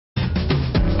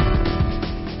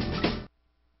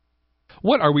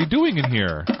What are we doing in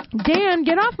here? Dan,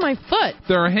 get off my foot.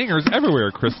 There are hangers everywhere,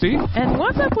 Christy. And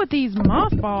what's up with these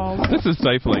mothballs? This is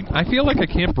stifling. I feel like I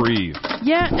can't breathe.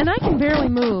 Yeah, and I can barely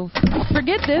move.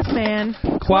 Forget this, man.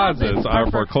 Closets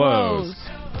are for clothes.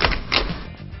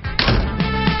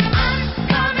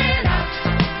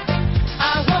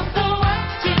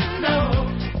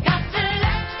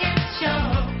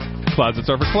 Closets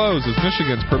Are for Clothes is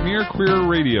Michigan's premier queer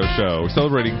radio show,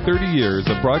 celebrating 30 years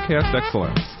of broadcast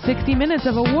excellence. 60 minutes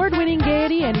of award-winning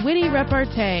gaiety and witty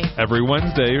repartee. Every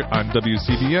Wednesday on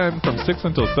WCBN from 6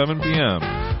 until 7 p.m.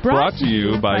 Brought to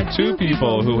you by two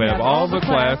people who have all the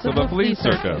class of a flea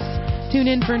circus. Tune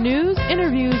in for news,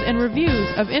 interviews, and reviews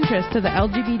of interest to the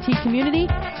LGBT community,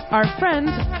 our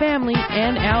friends, family,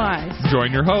 and allies.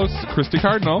 Join your hosts, Christy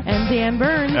Cardinal and Dan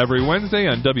Burns. Every Wednesday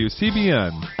on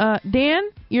WCBN. Dan,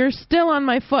 you're still on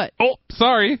my foot. Oh,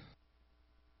 sorry.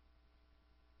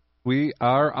 We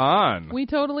are on. We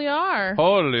totally are.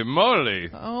 Holy moly.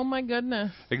 Oh, my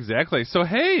goodness. Exactly. So,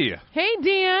 hey. Hey,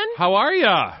 Dan. How are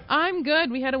ya? I'm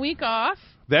good. We had a week off.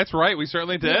 That's right. We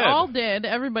certainly did. We all did.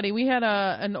 Everybody. We had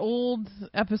an old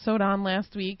episode on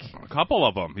last week. A couple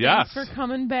of them. Yes. Thanks for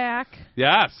coming back.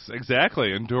 Yes,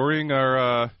 exactly. And during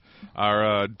our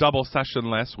double session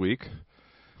last week.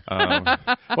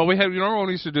 Well, we had. You remember when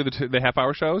we used to do the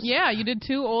half-hour shows? Yeah, you did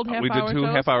two old half-hour shows. We did two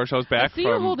half-hour shows back. I see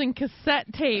you holding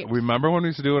cassette tapes. Remember when we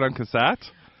used to do it on cassette?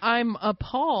 I'm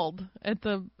appalled at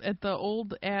the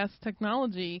old ass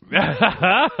technology,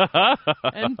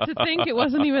 and to think it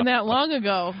wasn't even that long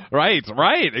ago. Right,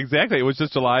 exactly. It was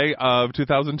just July of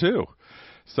 2002,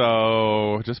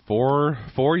 so just four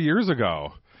years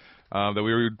ago. That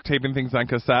we were taping things on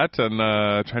cassette and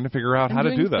trying to figure out how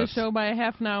to do this. The show by a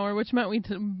half an hour, which meant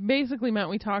basically meant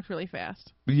we talked really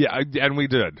fast. Yeah, and we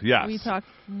did. Yes, we talked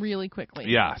really quickly.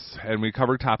 Yes, and we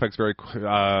covered topics very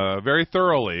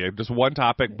thoroughly. Just one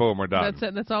topic, boom, we're done. That's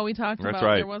it. That's all we talked about. That's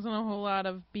right. There wasn't a whole lot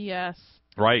of BS.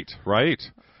 Right.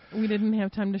 We didn't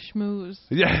have time to schmooze.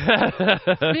 Yeah.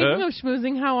 Speaking of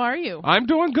schmoozing, how are you? I'm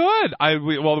doing good.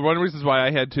 Well, one of the reasons why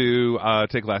I had to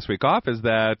take last week off is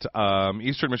that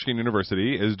Eastern Michigan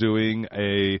University is doing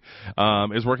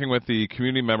is working with the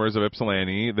community members of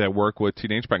Ypsilanti that work with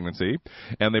teenage pregnancy,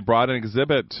 and they brought an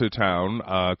exhibit to town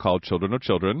called Children of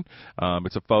Children.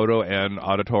 It's a photo and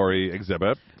auditory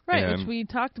exhibit. Right, which we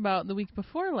talked about the week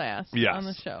before last on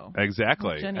the show.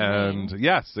 Exactly. Jenny and Lane.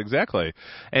 Yes, exactly.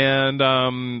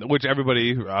 And which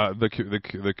everybody,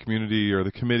 the community or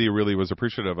the committee really was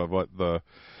appreciative of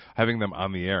having them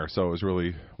on the air. So it was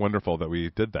really wonderful that we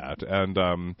did that, and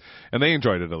they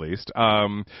enjoyed it at least.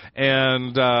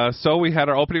 So we had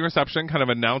our opening reception, kind of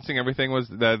announcing everything was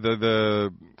that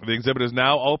the exhibit is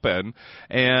now open,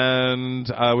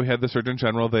 and we had the Surgeon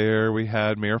General there. We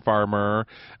had Mayor Farmer,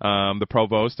 the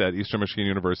provost at Eastern Michigan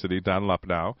University, Don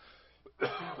Lupnow,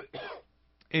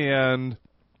 and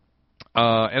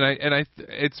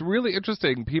it's really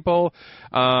interesting. People,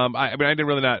 I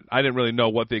didn't really know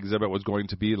what the exhibit was going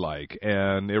to be like,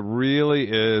 and it really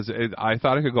is. I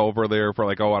thought I could go over there for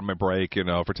on my break,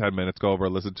 for 10 minutes, go over,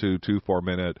 listen to 2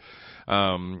 4-minute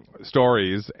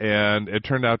stories, and it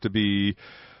turned out to be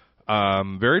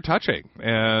very touching,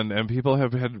 and people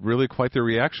have had really quite the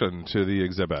reaction to the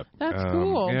exhibit. That's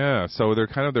cool. Yeah, so they're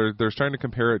starting to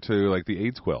compare it to like the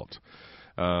AIDS quilt.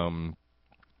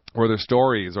 Where their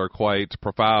stories are quite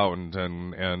profound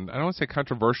and I don't want to say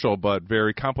controversial, but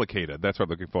very complicated. That's what I'm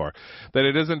looking for. That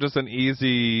it isn't just an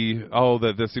easy,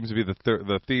 that this seems to be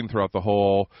the theme throughout the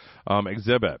whole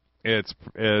exhibit.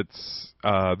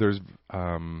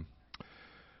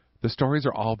 The stories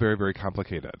are all very, very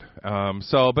complicated.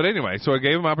 But anyway, so I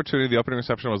gave them opportunity. The opening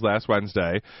reception was last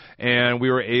Wednesday, and we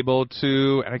were able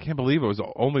to, and I can't believe it was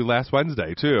only last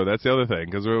Wednesday, too. That's the other thing,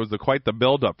 because it was quite the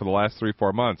build-up for the last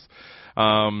 3-4 months.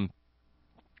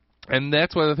 And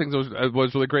that's one of the things that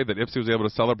was really great, that IPSI was able to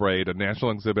celebrate a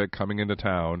national exhibit coming into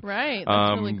town. Right,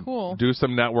 that's really cool. Do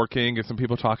some networking, get some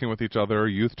people talking with each other,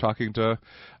 youth talking to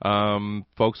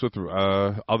folks with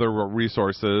other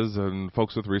resources, and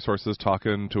folks with resources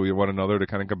talking to one another to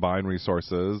kind of combine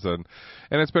resources. And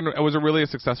it was a really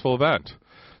successful event.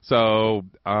 So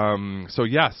it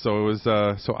was.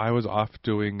 So I was off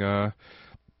doing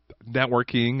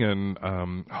networking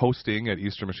and hosting at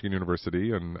Eastern Michigan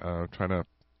University, and trying to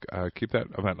keep that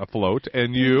event afloat.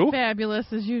 And you? Fabulous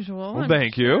as usual. Well,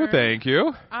 thank you.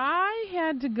 I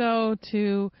had to go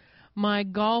to my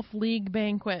golf league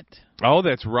banquet. Oh,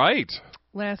 that's right.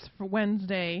 Last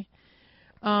Wednesday.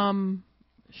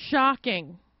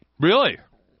 Shocking. Really?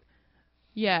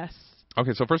 Yes.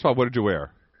 Okay, so first of all, what did you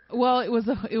wear? Well, it was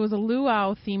a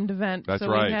luau themed event. That's so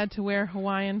right. We had to wear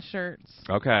Hawaiian shirts.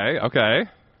 Okay.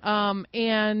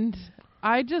 And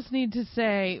I just need to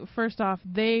say, first off,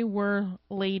 they were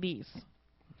ladies.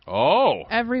 Oh.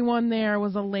 Everyone there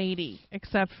was a lady,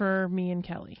 except for me and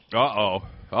Kelly.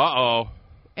 Uh-oh.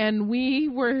 And we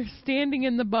were standing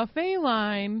in the buffet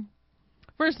line.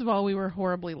 First of all, we were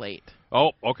horribly late.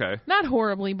 Oh, okay. Not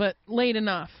horribly, but late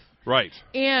enough. Right.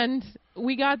 And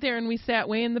we got there and we sat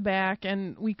way in the back,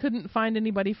 and we couldn't find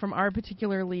anybody from our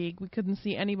particular league. We couldn't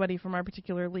see anybody from our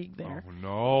particular league there. Oh,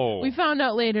 no. We found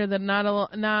out later that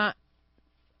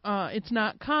it's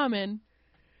not common.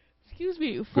 Excuse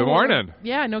me. Good morning.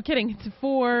 Yeah, no kidding.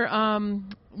 For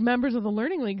members of the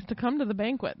learning leagues to come to the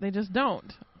banquet. They just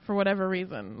don't, for whatever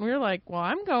reason. We were like, well,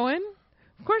 I'm going.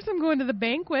 Of course I'm going to the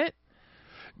banquet.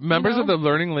 Members of the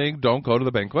Learning League don't go to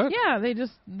the banquet? Yeah,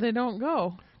 they don't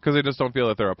go. Because they just don't feel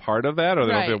that they're a part of that, or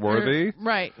they don't feel worthy?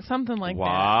 Right, something like that.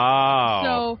 Wow.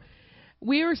 So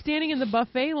we were standing in the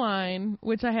buffet line,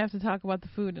 which I have to talk about the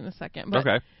food in a second. But,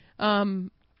 okay.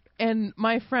 And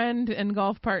my friend and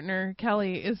golf partner,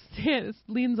 Kelly,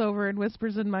 leans over and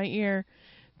whispers in my ear,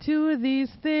 2 of these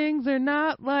things are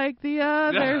not like the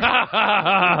other. So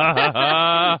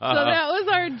that was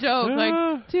our joke.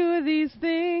 Like, 2 of these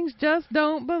things just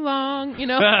don't belong. You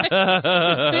know,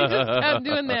 they just kept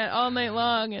doing that all night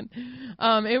long. And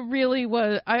it really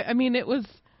was, I mean, it was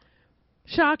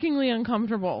shockingly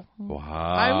uncomfortable.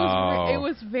 Wow. It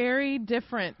was very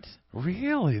different.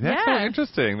 Really? That's so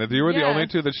interesting that you were the only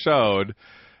 2 that showed.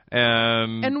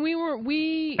 And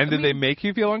did they make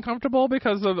you feel uncomfortable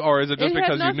because of, or is it just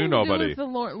because you knew nobody? It had nothing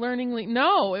to do with the learning league.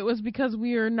 No, it was because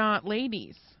we are not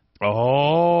ladies.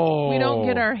 Oh. We don't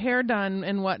get our hair done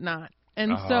and whatnot.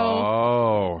 And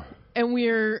so, and we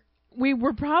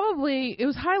were probably, it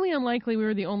was highly unlikely we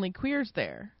were the only queers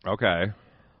there. Okay.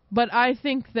 But I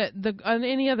think that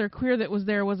any other queer that was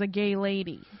there was a gay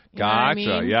lady. Gotcha. You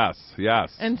know what I mean?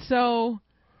 Yes. And so,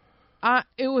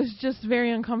 it was just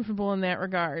very uncomfortable in that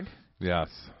regard. Yes.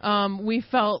 We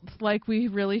felt like we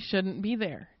really shouldn't be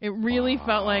there. It really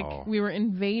felt like we were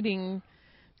invading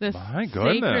this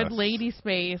sacred lady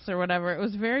space or whatever. It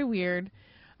was very weird.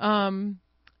 And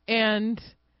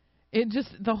it just,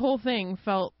 the whole thing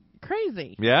felt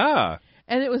crazy. Yeah.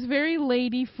 And it was very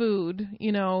lady food,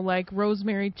 you know, like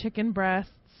rosemary chicken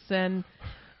breasts and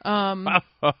and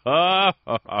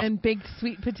baked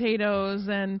sweet potatoes,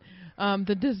 and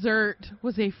the dessert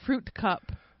was a fruit cup.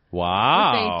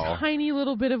 Wow. With a tiny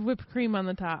little bit of whipped cream on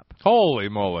the top. Holy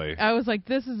moly. I was like,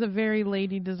 this is a very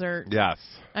lady dessert. Yes.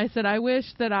 I said, I wish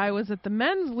that I was at the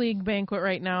men's league banquet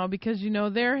right now, because, you know,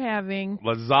 they're having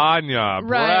lasagna,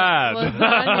 bread.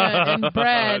 Lasagna and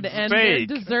bread. and their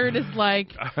dessert is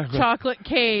like chocolate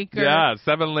cake. Or,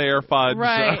 7-layer fudge.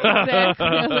 Right, exactly.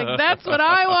 I was like, that's what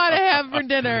I want to have for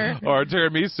dinner. Or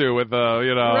tiramisu with,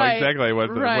 exactly,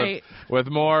 with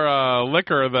more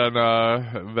liquor than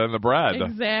the bread.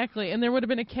 Exactly. And there would have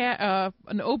been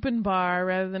an open bar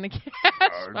rather than a cash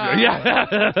bar.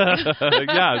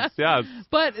 Yes.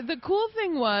 But the cool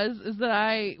thing is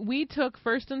that we took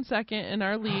first and second in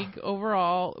our league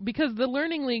overall, because the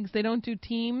learning leagues, they don't do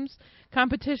teams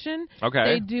competition. Okay.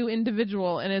 They do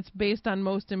individual, and it's based on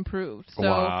most improved. So,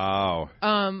 wow.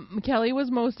 Kelly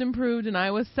was most improved, and I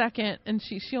was second, and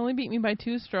she only beat me by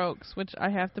 2 strokes, which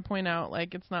I have to point out.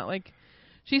 Like, it's not like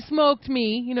she smoked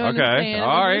me, you know what I'm saying?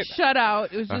 All right. It was a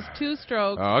shutout. It was just 2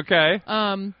 strokes. Okay.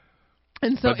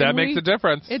 And so, but that makes a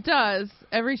difference. It does.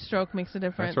 Every stroke makes a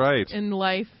difference. That's right. In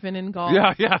life and in golf.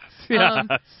 Yeah, yes.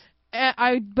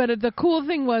 But the cool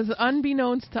thing was,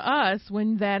 unbeknownst to us,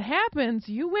 when that happens,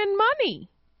 you win money.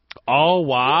 Oh,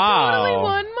 wow. You totally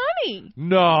won money.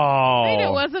 No. I mean,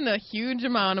 it wasn't a huge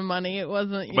amount of money. It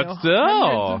wasn't, still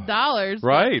hundreds of dollars.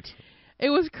 Right.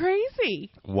 It was crazy.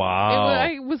 Wow.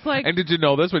 I was like... And did you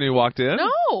know this when you walked in?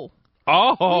 No.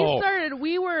 Oh.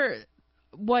 We were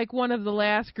like one of the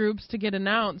last groups to get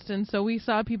announced, and so we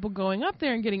saw people going up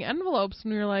there and getting envelopes,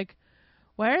 and we were like,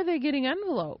 why are they getting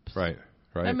envelopes? Right.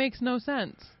 That makes no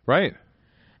sense. Right.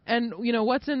 And, you know,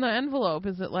 what's in the envelope?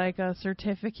 Is it like a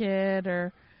certificate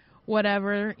or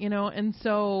whatever, you know? And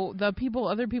so other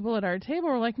people at our table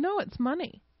were like, no, it's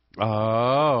money.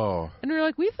 Oh. And we were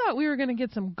like, we thought we were going to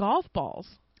get some golf balls.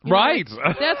 Right.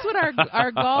 Like, that's what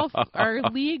our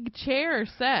league chair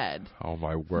said. Oh,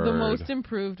 my word. The most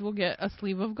improved will get a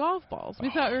sleeve of golf balls. We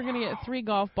thought we were going to get 3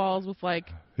 golf balls with, like,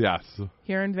 yes,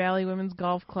 Huron Valley Women's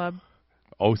Golf Club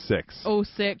 06 or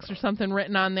something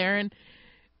written on there, and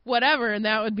whatever, and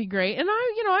that would be great. And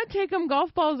I'd take them.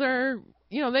 Golf balls are,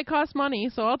 they cost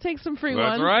money, so I'll take some free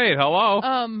ones. That's right. Hello.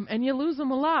 And you lose them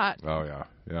a lot. Oh, yeah.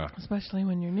 Yeah. Especially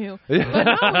when you're new. But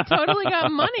no, we totally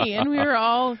got money, and we were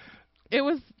all... It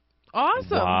was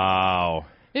awesome. Wow.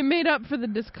 It made up for the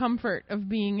discomfort of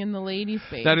being in the lady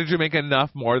space. Now, did you make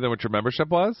enough more than what your membership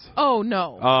was? Oh,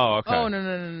 no. Oh, okay. Oh,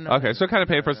 no. Okay, so it kind of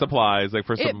paid for supplies, like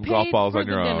for some golf balls on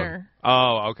your own. Dinner.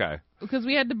 Oh, okay. Because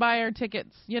we had to buy our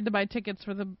tickets. You had to buy tickets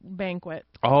for the banquet.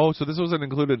 Oh, so this wasn't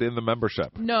included in the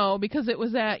membership? No, because it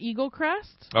was at Eagle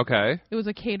Crest. Okay. It was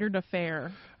a catered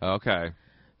affair. Okay.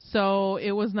 So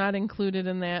it was not included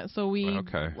in that. So we,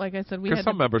 like I said, we had because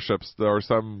some memberships or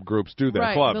some groups do that.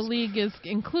 Right, clubs. the league is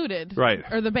included. Right.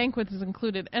 Or the banquet is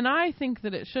included. And I think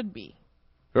that it should be.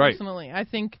 Right. Personally. I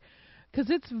think, because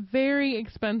it's very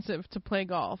expensive to play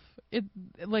golf.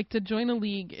 Like, to join a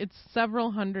league, it's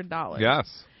several $100s. Yes.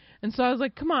 And so I was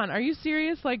like, come on, are you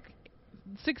serious? Like,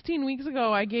 16 weeks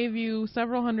ago, I gave you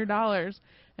several $100s,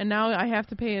 and now I have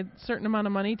to pay a certain amount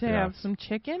of money to have some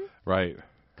chicken? Right.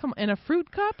 Come on, and a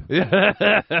fruit cup?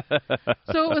 Yeah.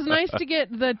 So it was nice to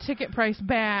get the ticket price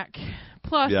back,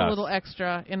 plus a little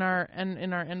extra in our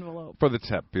envelope. For the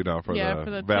tip, for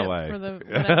the valet. Tip, for the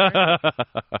whatever.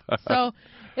 So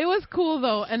it was cool,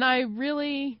 though, and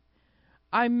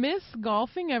I miss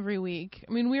golfing every week.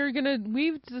 I mean,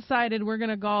 we've decided we're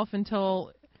gonna golf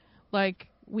until, like,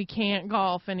 we can't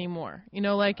golf anymore.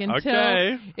 Until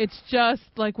it's just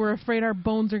like we're afraid our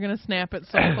bones are gonna snap at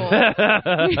some cold.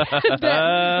 We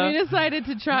decided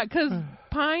to try, because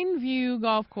Pine View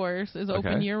Golf Course is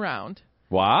open year round.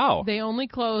 Wow. They only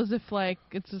close if, like,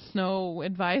 it's a snow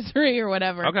advisory or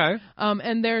whatever. Okay.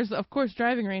 And there's, of course,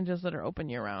 driving ranges that are open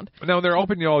year round. Now, they're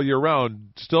open all year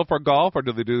round, still for golf, or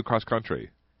do they do cross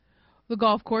country? The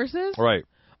golf courses? Right.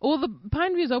 Well, the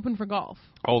Pine View is open for golf.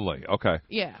 Only, okay.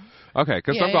 Yeah. Okay,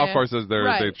 because some golf courses,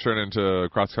 they turn into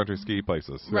cross-country ski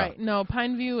places. Right. Yeah. No,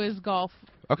 Pine View is golf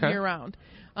year-round.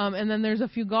 And then there's a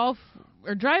few golf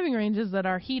or driving ranges that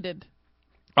are heated.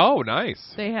 Oh,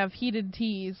 nice. They have heated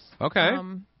tees. Okay.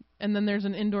 And then there's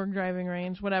an indoor driving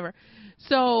range, whatever.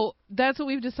 So that's what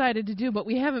we've decided to do, but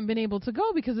we haven't been able to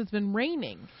go because it's been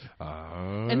raining.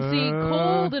 And see,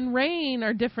 cold and rain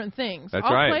are different things. That's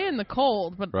I'll play in the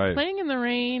cold, but playing in the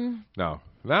rain... No.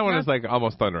 That one is like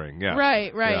almost thundering, yeah.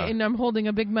 Right. Yeah. And I'm holding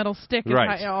a big metal stick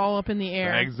all up in the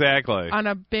air. Exactly. On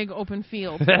a big open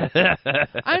field.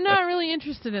 I'm not really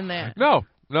interested in that. No.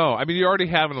 I mean, you already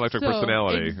have an electric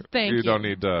personality. Thank you. You don't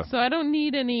need to... So I don't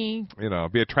need any...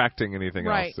 be attracting anything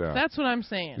else. Right. Yeah. That's what I'm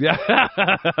saying. Yeah.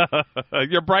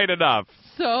 You're bright enough.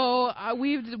 So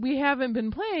we haven't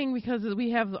been playing because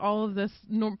we have all of this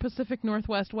Pacific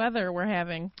Northwest weather we're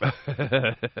having.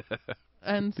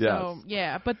 And so,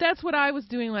 but that's what I was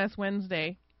doing last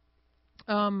Wednesday.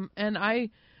 And I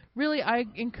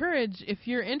encourage, if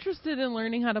you're interested in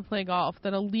learning how to play golf,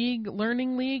 that a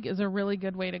learning league is a really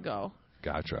good way to go.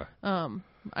 Gotcha.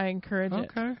 I encourage it.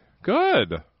 Okay.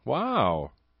 Good. Wow.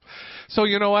 So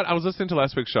you know what? I was listening to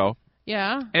last week's show.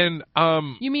 Yeah. And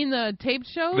you mean the tape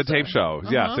shows? The tape shows.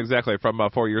 Yes, exactly. From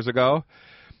 4 years ago.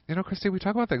 Christy, we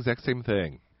talk about the exact same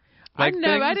thing. Like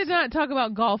I did not talk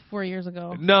about golf 4 years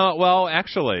ago. No, well,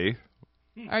 actually.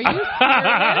 Are you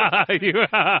serious?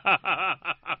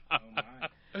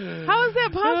 How is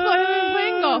that possible? I haven't been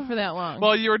playing golf for that long.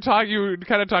 Well, you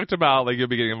kind of talked about, like, you'll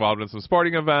be getting involved in some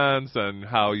sporting events and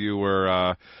how you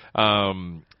were,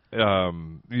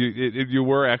 you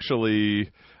were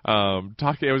actually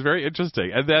talking. It was very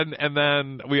interesting. And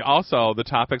then we also, the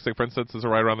topics, like, for instance, is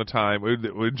right around the time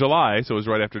in July, so it was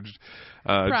right after June,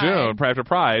 after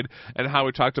Pride, and how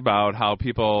we talked about how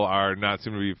people are not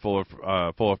seem to be full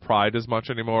of pride as much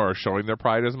anymore, or showing their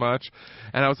pride as much.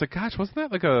 And I was like, gosh, wasn't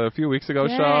that like a few weeks ago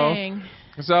show?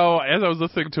 So as I was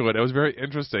listening to it, it was very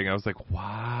interesting. I was like,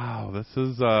 wow, this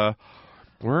is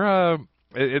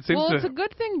It seems it's a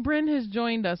good thing Bryn has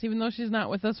joined us, even though she's not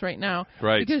with us right now.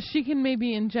 Right. Because she can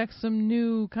maybe inject some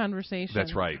new conversation.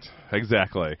 That's right.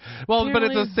 Exactly. Well, but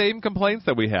it's the same complaints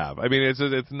that we have. I mean, it's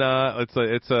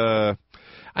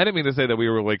I didn't mean to say that we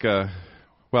were like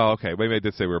well, okay, maybe I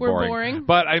did say we're boring.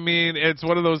 But I mean, it's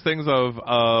one of those things of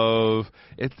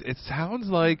it sounds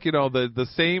like, the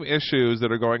same issues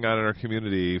that are going on in our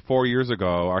community 4 years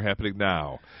ago are happening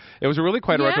now. It was really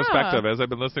quite a retrospective as I've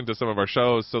been listening to some of our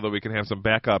shows so that we can have some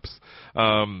backups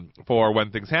for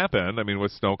when things happen. I mean,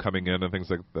 with snow coming in and things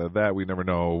like that, we never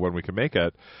know when we can make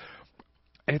it.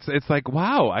 It's like,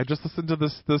 wow, I just listened to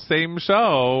the same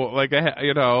show like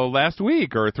last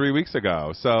week or 3 weeks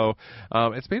ago. So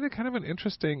it's been quite an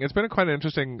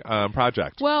interesting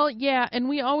project. Well, yeah, and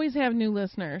we always have new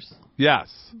listeners.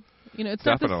 Yes. It's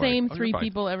not the same three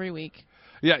people every week.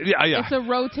 Yeah. It's a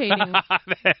rotating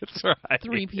That's right.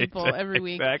 3 people every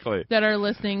week that are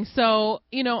listening. So,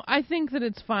 I think that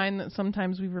it's fine that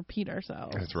sometimes we repeat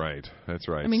ourselves. That's right.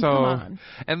 I mean, come on.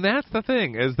 And that's the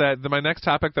thing, is that my next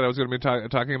topic that I was going to be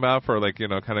talking about for,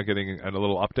 kind of getting a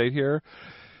little update here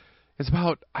It's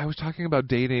about, I was talking about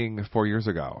dating 4 years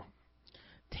ago.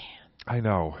 Damn. I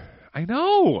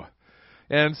know.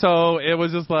 And so it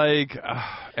was just like,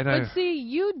 see,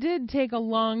 you did take a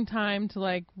long time to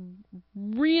like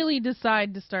really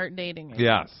decide to start dating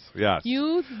again. Yes.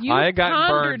 You I got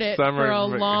pondered it for a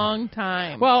long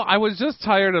time. Well, I was just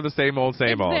tired of the same old,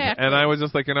 and I was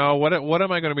just like, what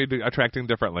am I going to be attracting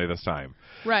differently this time?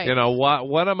 Right.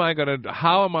 What am I going to?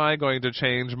 How am I going to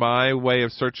change my way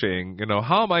of searching?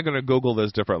 How am I going to Google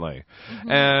this differently?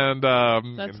 And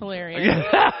that's hilarious.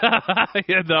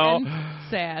 And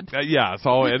sad.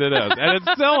 So it is, and it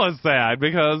still is sad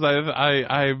because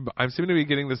I seem to be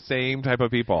getting the same type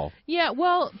of people. Yeah,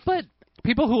 well, but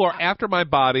people who are after my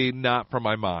body, not for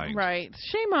my mind. Right.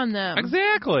 Shame on them.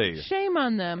 Exactly. Shame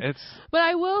on them. But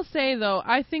I will say though,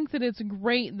 I think that it's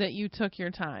great that you took your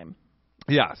time.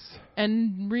 Yes.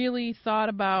 And really thought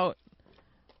about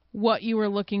what you were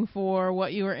looking for,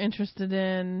 what you were interested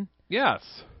in. Yes.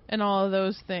 And all of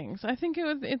those things. I think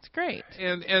it's great.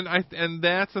 And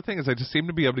that's the thing, is I just seem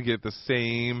to be able to get the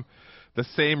same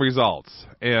results.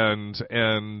 And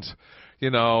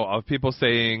of people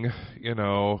saying,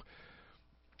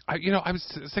 I'm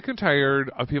sick and tired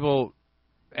of people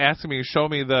asking me, show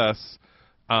me this,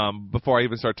 before I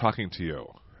even start talking to you.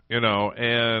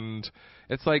 And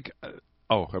it's like,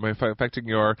 am I affecting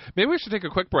your... Maybe we should take a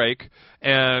quick break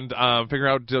and figure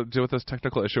out, deal with this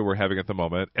technical issue we're having at the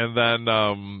moment. And then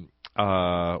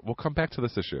we'll come back to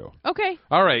this issue. Okay.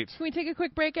 All right. Can we take a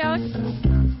quick break, Alex?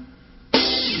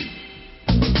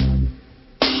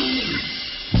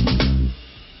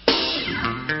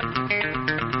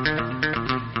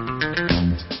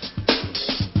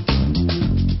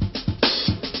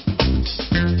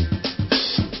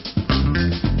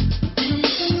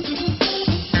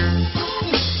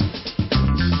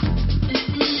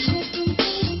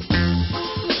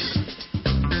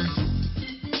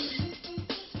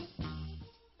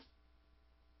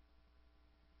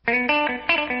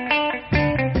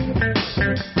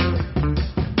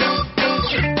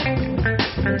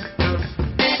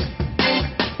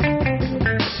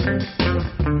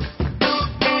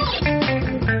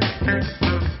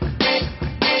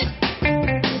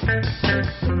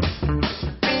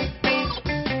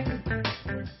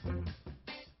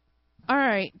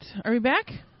 Are we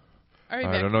back? I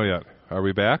don't know yet. Are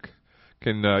we back?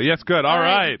 Yes, good. All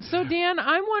right. So, Dan,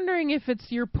 I'm wondering if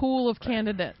it's your pool of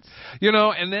candidates.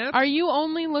 And that's... Are you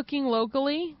only looking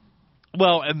locally?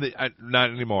 Well, not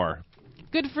anymore.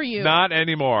 Good for you. Not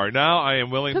anymore. Now I am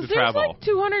willing to travel. Because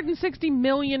there's like 260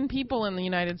 million people in the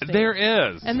United States. There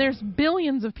is. And there's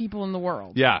billions of people in the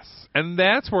world. Yes. And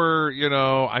that's where,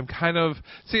 I'm kind of...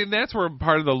 See, and that's where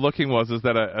part of the looking was, is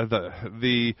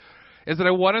that is that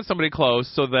I wanted somebody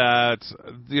close so that,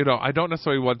 I don't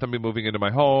necessarily want them to be moving into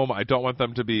my home. I don't want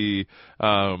them to be,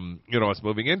 us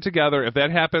moving in together. If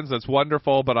that happens, that's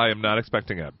wonderful, but I am not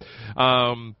expecting it.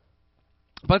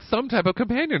 But some type of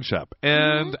companionship.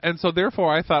 And so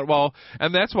therefore I thought,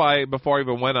 and that's why before I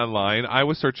even went online, I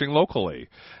was searching locally.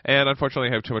 And unfortunately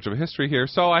I have too much of a history here,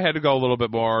 so I had to go a little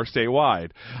bit more statewide.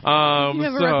 You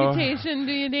have a reputation,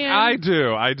 do you, Dan? I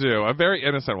do. A very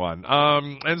innocent one.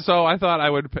 And so I thought I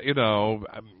would,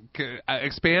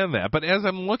 expand that. But as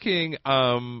I'm looking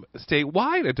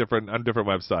statewide on different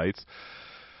websites,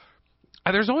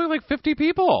 there's only like 50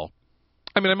 people.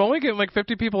 I mean, I'm only getting like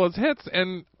 50 people as hits,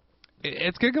 and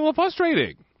it's getting a little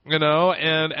frustrating, and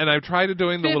I've tried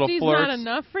doing the little flirts. 50's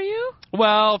not enough for you?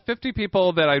 Well, 50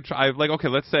 people that like, okay,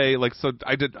 let's say, like, so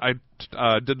I did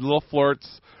little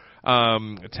flirts,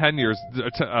 10 years,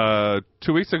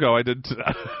 2 weeks ago I did,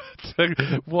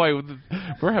 boy,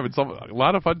 we're having a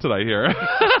lot of fun tonight here.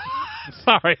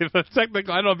 Sorry, the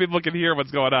technical. I don't know if people can hear what's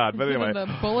going on, but anyway. The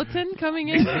bulletin coming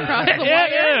in across the wire.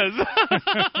 It is.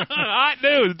 Hot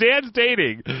news. Dan's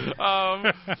dating.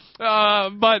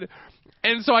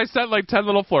 And so I sent like 10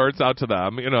 little flirts out to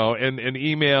them, in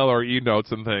email or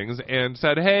e-notes and things, and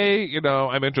said, hey,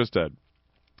 I'm interested.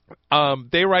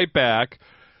 They write back,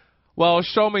 well,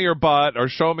 show me your butt or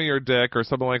show me your dick or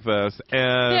something like this.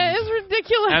 And yeah, it's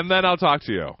ridiculous. And then I'll talk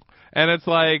to you. And it's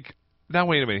like, now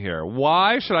wait a minute here.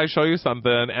 Why should I show you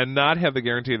something and not have the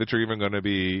guarantee that you're even going to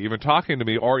be even talking to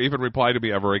me or even reply to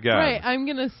me ever again? Right. I'm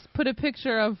going to put a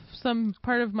picture of some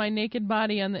part of my naked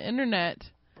body on the internet.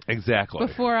 Exactly.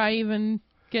 Before I even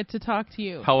get to talk to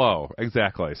you. Hello.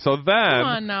 Exactly. So then... Come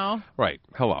on now. Right.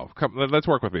 Hello. Come, let's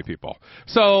work with me, people.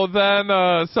 So then,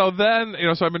 so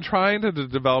I've been trying to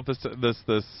develop this.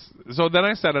 So then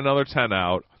I sent another 10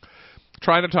 out,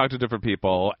 trying to talk to different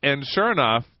people, and sure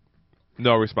enough,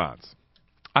 no response.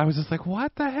 I was just like,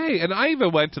 what the hey? And I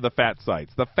even went to the fat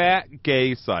sites, the fat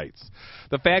gay sites,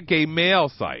 the fat gay male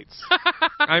sites.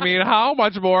 I mean, how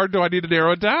much more do I need to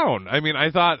narrow it down? I mean, I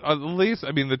thought at least,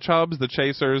 the Chubs, the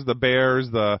Chasers, the Bears,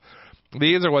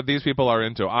 these are what these people are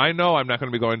into. I know I'm not going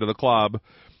to be going to the club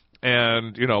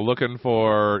and, looking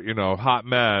for, hot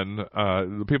men,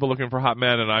 the people looking for hot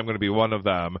men, and I'm going to be one of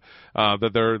them,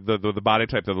 that they're the body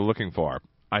type that they're looking for.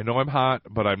 I know I'm hot,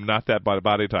 but I'm not that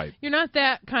body type. You're not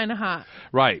that kind of hot.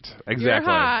 Right, exactly. You're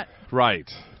hot. Right.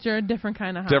 But you're a different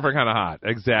kind of hot. Different kind of hot,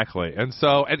 exactly. And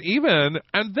so, and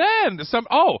then this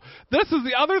is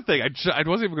the other thing. I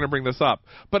wasn't even going to bring this up,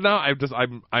 but now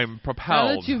I'm propelled.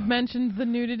 Now that you've mentioned the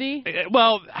nudity?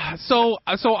 Well, so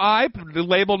I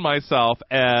labeled myself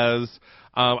as,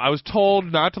 I was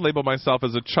told not to label myself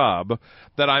as a chub,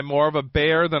 that I'm more of a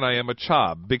bear than I am a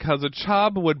chub, because a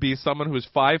chub would be someone who's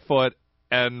 5 foot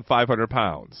and 500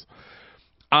 pounds.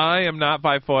 I am not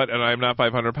 5 foot and I am not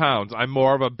 500 pounds. I'm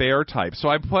more of a bear type. So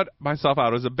I put myself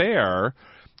out as a bear,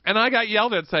 and I got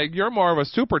yelled at saying, you're more of a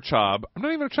super chub. I'm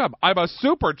not even a chub. I'm a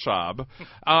super chub.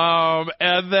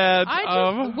 And then...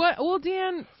 Well,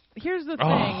 Dan, here's the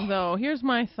thing, though. Here's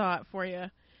my thought for you.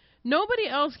 Nobody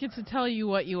else gets to tell you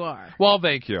what you are. Well,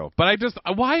 thank you. But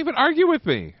why even argue with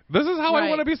me? This is how I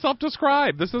want to be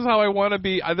self-described. This is how I want to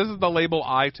be. This is the label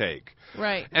I take.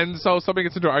 Right. And so somebody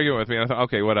gets into an argument with me, and I thought,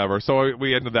 okay, whatever. So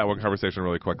we ended that one conversation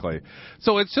really quickly.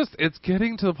 So it's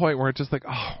getting to the point where it's just like,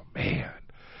 oh man.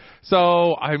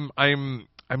 So I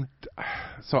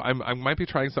might be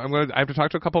trying. So I have to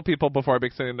talk to a couple of people before I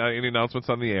make any announcements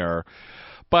on the air.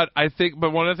 But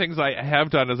one of the things I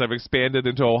have done is I've expanded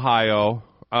into Ohio.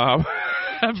 Try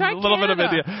a little Canada. Bit of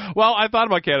India. Well, I thought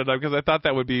about Canada because I thought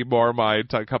that would be more my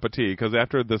cup of tea. Because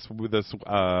after the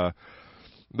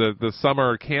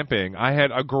summer camping, I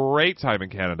had a great time in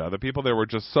Canada. The people there were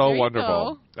just so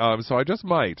wonderful. So I just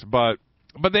might, but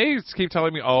they keep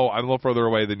telling me, oh, I'm a little further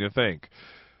away than you think,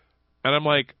 and I'm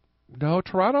like, no,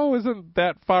 Toronto isn't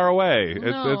that far away.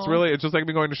 No. It's just like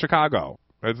me going to Chicago.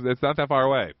 It's not that far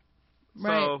away.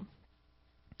 Right.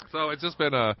 So it's just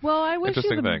been a I wish you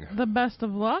thing. The best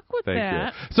of luck with Thank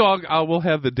that. you. So we'll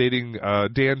have the dating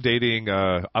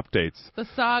updates. The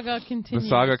saga continues. The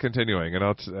saga continuing, and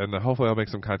hopefully I'll make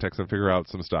some contacts and figure out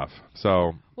some stuff.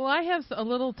 So. Well, I have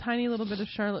a tiny little bit of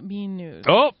Charlotte Bean news.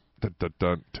 Oh.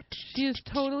 She is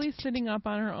totally sitting up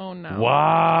on her own now.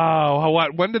 Wow.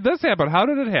 When did this happen? How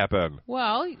did it happen?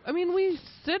 Well, we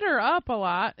sit her up a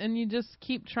lot, and you just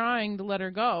keep trying to let her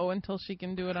go until she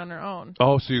can do it on her own.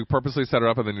 Oh, so you purposely set her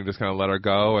up, and then you just kind of let her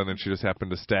go, and then she just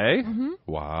happened to stay? Mm-hmm.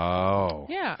 Wow.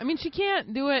 Yeah. She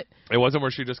can't do it. It wasn't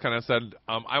where she just kind of said,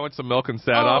 I want some milk and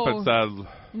sat up and said...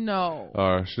 No.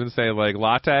 Or she didn't say, like,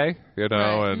 latte,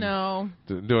 right, and no.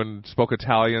 Spoke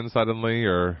Italian suddenly,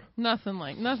 or... Nothing.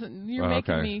 You're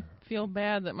making me feel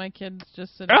bad that my kid's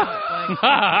just sitting up.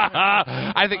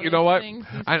 I think, you know what?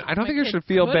 I don't think you should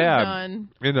feel bad. Done.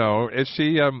 Is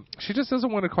she just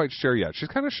doesn't want to quite share yet. She's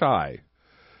kind of shy.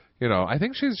 I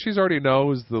think she's already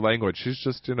knows the language. She's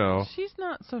just, She's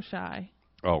not so shy.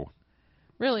 Oh.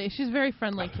 Really? She's a very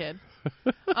friendly kid.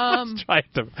 She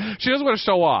doesn't want to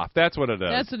show off. That's what it is.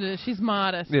 That's what it is. She's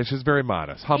modest. Yeah, she's very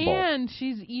modest, humble. And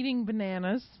she's eating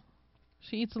bananas.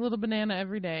 She eats a little banana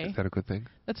every day. Is that a good thing?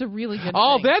 That's a really good thing.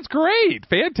 Oh, that's great.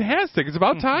 Fantastic. It's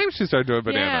about time she started doing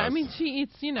bananas. Yeah, she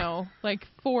eats, like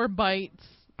 4 bites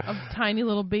of tiny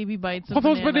little baby bites of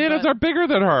those bananas are bigger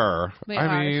than her. They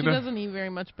are. She doesn't eat very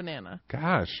much banana.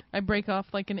 Gosh. I break off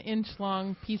like an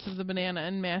inch-long piece of the banana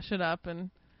and mash it up. And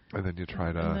then you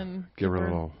try to give her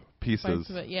little pieces.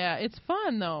 Of it. Yeah, it's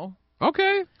fun, though.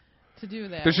 Okay. To do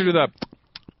that. Did she do that?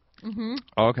 Mm-hmm.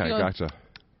 Okay, gotcha.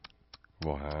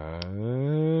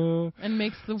 Wow. And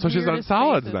makes the So she's on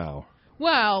solids faces. now.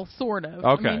 Well, sort of.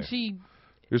 Okay.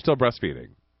 You're still breastfeeding.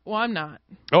 Well, I'm not.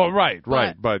 Oh, right.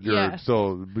 But you're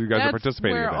still, you guys are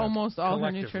participating in that. That's where almost all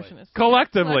her nutrition is.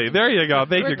 Collectively. There you go.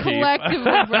 Thank you, Keith. Collectively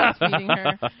breastfeeding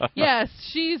her. Yes,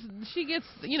 she gets,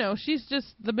 she's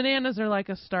just, the bananas are like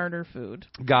a starter food.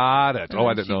 Got it.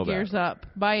 I didn't know that. She gears up.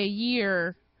 By a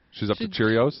year. She's up to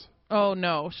Cheerios? Oh,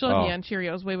 no. She'll be on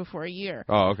Cheerios way before a year.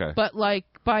 Oh, okay. But,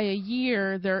 by a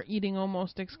year, they're eating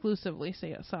almost exclusively,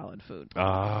 say, a solid food.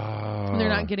 Oh. They're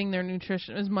not getting their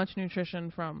as much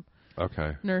nutrition from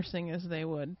nursing as they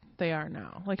are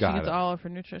now. She gets all of her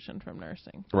nutrition from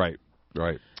nursing. Right.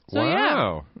 So,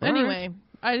 wow. Yeah. Anyway,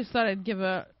 I just thought I'd give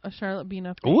a Charlotte Bean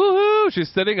update. Woohoo!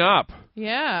 She's sitting up.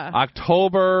 Yeah.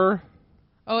 October.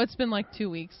 Oh, it's been 2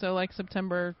 weeks, so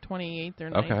September 28th or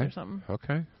 9th or something.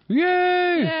 Okay.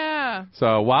 Yay! Yeah.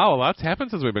 So, wow, a lot's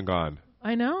happened since we've been gone.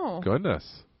 I know.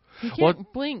 Goodness. You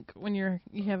can't blink when you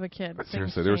have a kid.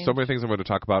 Seriously, there were so many things I wanted to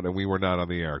talk about, and we were not on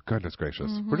the air. Goodness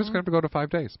gracious. We're just going to have to go to 5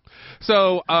 days.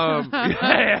 So,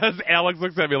 yes, Alex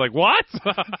looks at me like, what?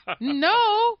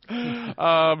 No.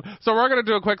 So we're going to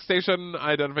do a quick station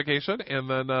identification, and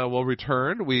then we'll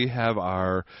return. We have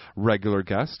our regular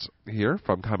guest here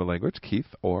from Common Language, Keith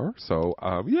Orr. So,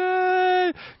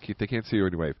 yay! Keith, they can't see you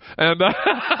when you wave. And so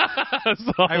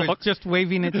I was just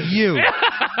waving at you.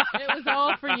 It was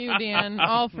all for you, Dan.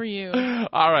 All for you.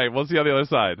 All right, we'll see you on the other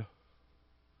side.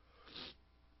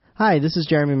 Hi, this is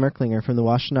Jeremy Merklinger from the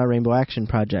Washtenaw Rainbow Action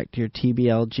Project, your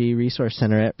TBLG Resource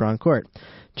Center at Broncourt.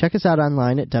 Check us out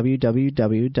online at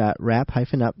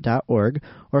www.rap-up.org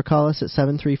or call us at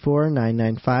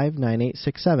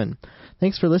 734-995-9867.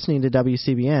 Thanks for listening to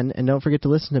WCBN, and don't forget to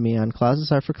listen to me on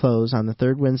Clauses Are for Clothes on the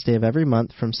third Wednesday of every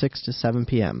month from 6 to 7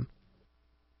 p.m.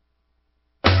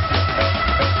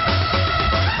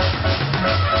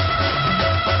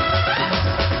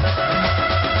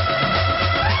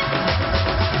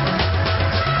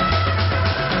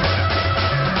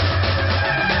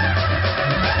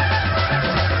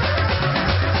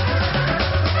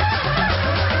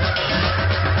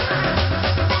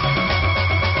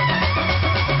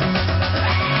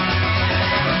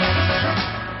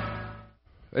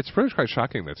 It's pretty quite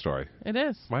shocking, that story. It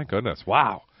is. My goodness.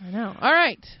 Wow. I know. All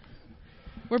right.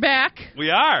 We're back. We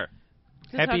are.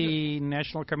 Happy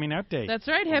National Coming Out Day. That's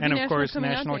right. Happy National Coming Out Day. And, of course,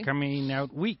 National Coming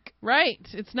Out Week. Right.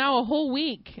 It's now a whole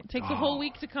week. It takes a whole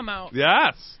week to come out.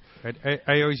 Yes.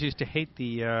 I always used to hate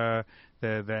the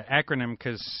acronym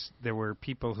because there were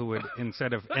people who would,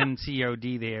 instead of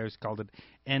NCOD, they always called it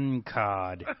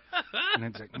NCOD. And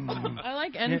it's like, I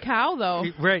like NCOW, though.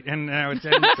 Right, and now it's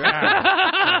NCOW.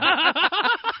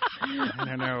 I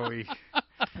don't know.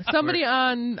 Somebody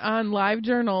on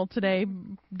LiveJournal today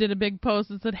did a big post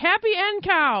that said, Happy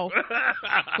NCOW!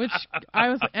 Which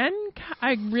I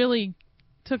really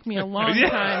took me a long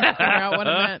time to figure out what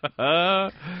it meant.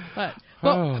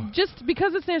 But just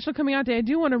because it's National Coming Out Day, I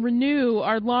do want to renew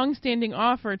our long-standing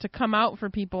offer to come out for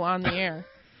people on the air.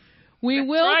 We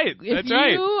will, right. if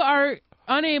you are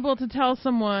unable to tell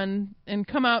someone and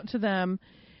come out to them,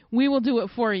 we will do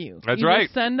it for you. That's you right.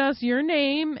 Will send us your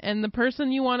name and the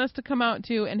person you want us to come out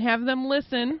to and have them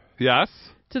listen. Yes.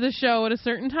 To the show at a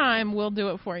certain time. We'll do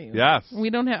it for you. Yes. We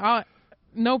don't have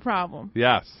no problem.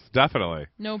 Yes, definitely.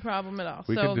 No problem at all.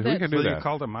 We can do that. Will you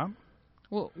call them up?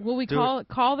 Will we call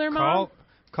their mom?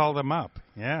 Call them up.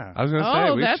 Yeah. I was going to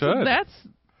say we should. That's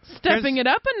stepping it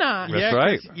up a notch. That's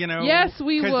right. Yes,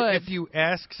 we would. If you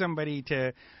ask somebody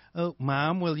to, oh,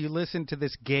 Mom, will you listen to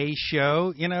this gay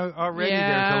show? Already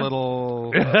there's a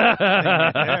little thing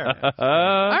right there.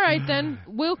 All right, then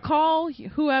we'll call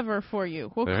whoever for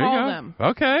you. We'll call them.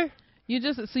 Okay.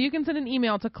 So you can send an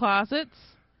email to closets.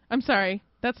 I'm sorry,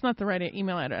 that's not the right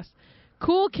email address.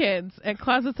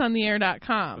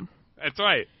 coolkids@closetsontheair.com. That's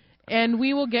right. And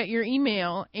we will get your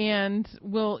email, and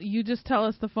you just tell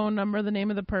us the phone number, the name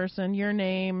of the person, your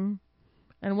name,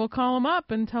 and we'll call them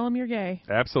up and tell them you're gay.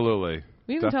 Absolutely.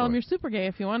 We even tell them you're super gay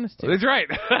if you want us to. That's right.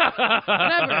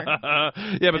 Whatever.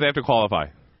 Yeah, but they have to qualify.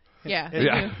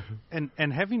 Yeah. And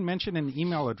having mentioned an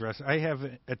email address, I have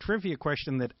a trivia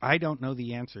question that I don't know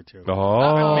the answer to. Oh.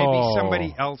 But maybe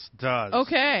somebody else does.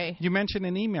 Okay. You mentioned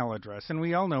an email address, and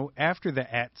we all know after the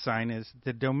 @ sign is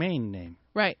the domain name.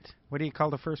 Right. What do you call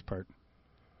the first part?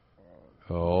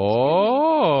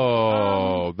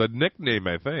 Oh, the nickname,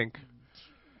 I think.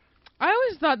 I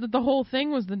always thought that the whole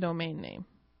thing was the domain name.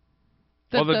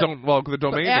 The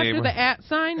domain after name. After the @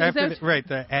 sign?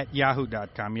 The at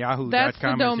yahoo.com. Yahoo.com that's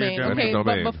the domain. Is your okay,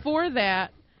 domain. But before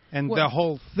that... And the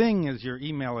whole thing is your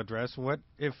email address. What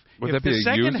if Would that the be a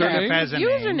second username? half has a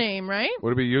username, right?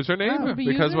 Would it be username? Would it be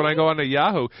because username? when I go on to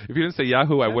Yahoo, if you didn't say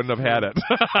Yahoo, I wouldn't have had it.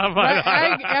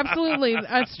 Absolutely,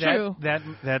 that's true. That's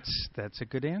a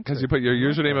good answer. Because you put your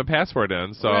username and password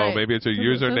in, so maybe it's a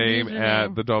username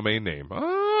at the domain name.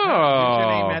 Oh,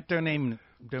 username at domain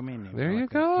name. There you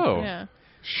go. Yeah.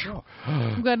 Sure.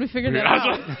 I'm glad we figured that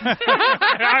out.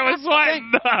 I was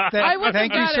sweating.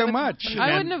 Thank you so much.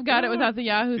 I wouldn't have got it without the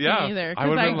Yahoo thing either.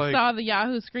 Because I saw the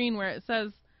Yahoo screen where it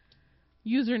says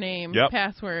username,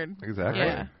 password. Exactly.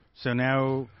 Yeah. So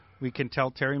now we can tell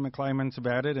Terry McClymans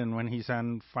about it, and when he's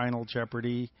on Final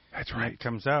Jeopardy, when it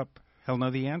comes up, he'll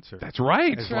know the answer. That's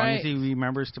right. As long as he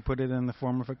remembers to put it in the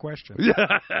form of a question.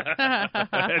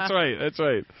 That's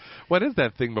right. What is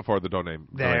that thing before the domain?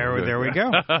 There we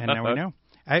go. And now we know.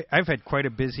 I've had quite a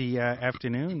busy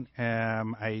afternoon.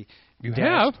 You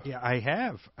have? Yeah, I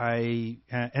have.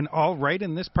 And all right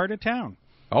in this part of town.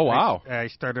 Oh, wow. I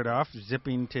started off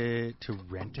zipping to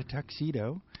rent a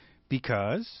tuxedo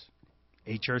because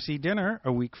HRC dinner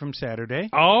a week from Saturday.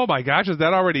 Oh, my gosh. Is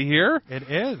that already here? It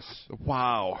is.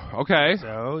 Wow. Okay.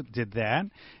 So did that.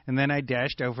 And then I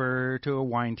dashed over to a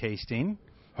wine tasting.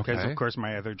 Because, Okay. of course,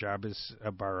 my other job is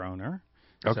a bar owner.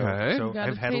 Okay. So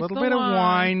Gotta I've had a taste little the bit of wine.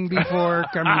 wine before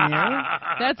coming here.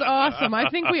 That's awesome. I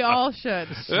think we all should.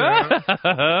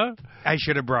 I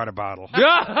should have brought a bottle.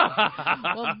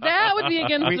 Well, that would be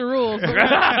against the rules. But we're gonna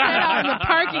head out in the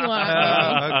parking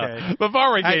lot. Okay.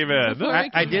 Before we came in. before we I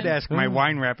came did in. ask my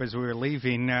wine rep as we were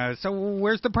leaving, so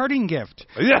where's the parting gift?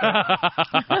 Yeah.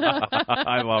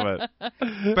 I love it.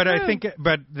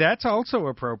 But that's also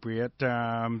appropriate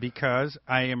because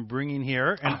I am bringing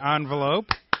here an envelope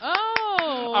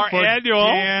Oh. Our for annual.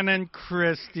 Dan and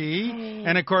Christy.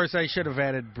 And, of course, I should have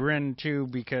added Bryn, too,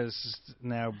 because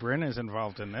now Bryn is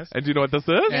involved in this. And do you know what this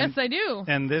is? Yes, I do.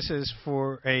 And this is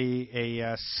for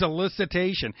a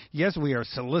solicitation. Yes, we are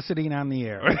soliciting on the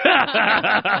air.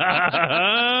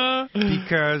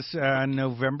 Because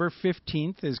November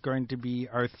 15th is going to be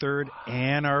our third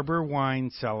Ann Arbor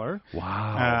wine cellar.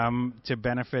 Wow. To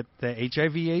benefit the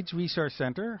HIV/AIDS Resource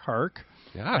Center, HARC.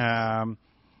 Yes.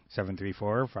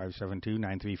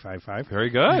 734-572-9355. Very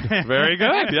good. Very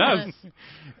good. Yes.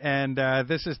 And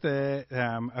this is the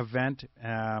event.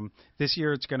 This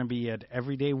year it's going to be at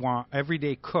Everyday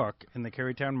Cook in the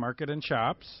Carytown Market and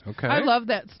Shops. Okay. I love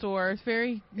that store. It's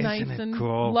very nice it and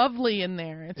cool? lovely in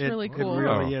there. It's really cool. It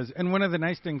really is. And one of the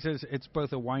nice things is it's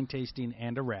both a wine tasting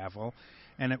and a raffle.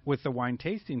 And with the wine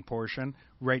tasting portion,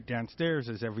 right downstairs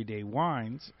is Everyday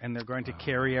Wines, and they're going to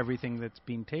carry everything that's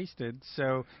being tasted.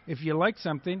 So if you like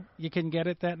something, you can get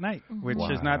it that night, which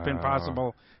has not been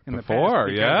possible in the Before, past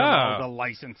because yeah. of all the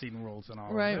licensing rules and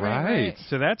all Right, of that. right.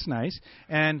 So that's nice.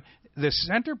 And the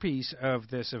centerpiece of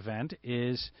this event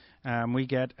is we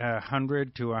get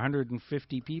 100 to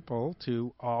 150 people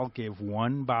to all give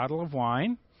one bottle of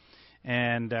wine.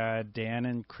 And Dan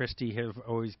and Christy have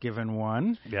always given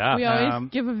one. Yeah. We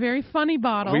always give a very funny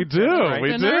bottle. We do.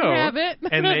 We in do. our habit.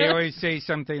 And they always say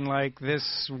something like,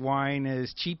 "This wine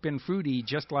is cheap and fruity,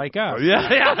 just like us."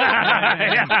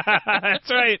 Yeah.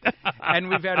 That's right. And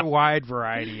we've had a wide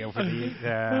variety over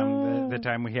the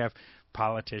time. We have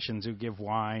politicians who give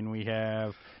wine. We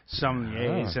have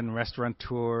sommeliers and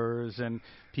restaurateurs and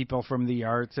people from the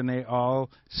arts, and they all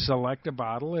select a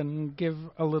bottle and give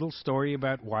a little story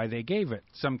about why they gave it.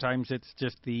 Sometimes it's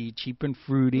just the cheap and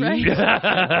fruity.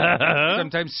 Right.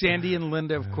 Sometimes Sandy and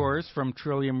Linda, of course, from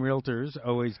Trillium Realtors,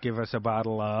 always give us a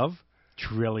bottle of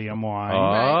Trillium wine.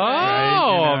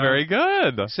 Oh, Right, very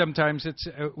good. Sometimes it's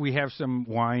we have some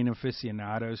wine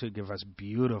aficionados who give us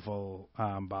beautiful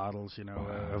bottles,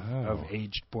 of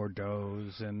aged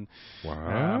Bordeaux's. And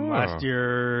last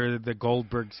year, the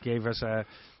Goldbergs gave us a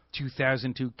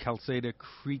 2002 Calceda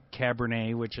Creek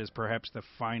Cabernet, which is perhaps the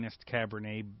finest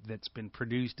Cabernet that's been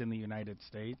produced in the United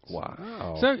States.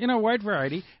 Wow. So, wide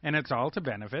variety, and it's all to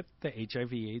benefit the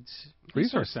HIV/AIDS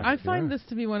Resource Center. I find this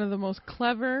to be one of the most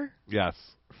clever Yes.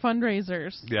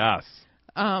 fundraisers. Yes.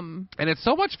 And it's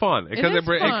so much fun because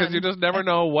fun. you just never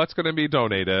know what's going to be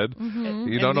donated. Mm-hmm.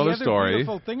 You don't know the story. The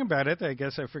beautiful thing about it, I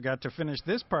guess I forgot to finish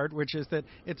this part, which is that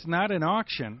it's not an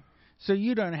auction. So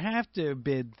you don't have to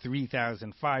bid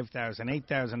 $3,000, $5,000,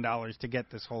 $8,000 to get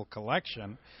this whole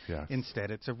collection. Yes.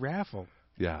 Instead, it's a raffle.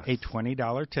 Yes. A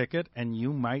 $20 ticket, and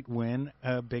you might win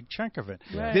a big chunk of it.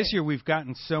 Right. This year, we've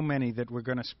gotten so many that we're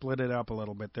going to split it up a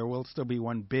little bit. There will still be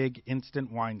one big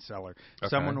instant wine cellar. Okay.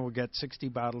 Someone will get 60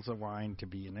 bottles of wine to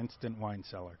be an instant wine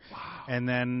cellar. Wow. And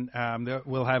then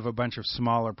we'll have a bunch of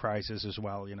smaller prizes as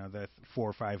well, the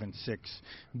 4, 5, and 6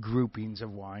 groupings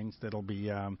of wines that'll be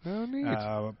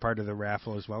part of the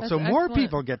raffle as well. That's so more excellent.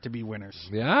 people get to be winners.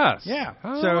 Yes. Yeah.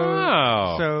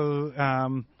 Oh. So I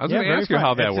was going to ask you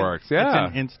how that works. Yeah.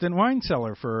 It's an instant wine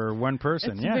cellar for one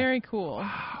person. It's yeah. very cool.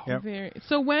 Wow. Yep.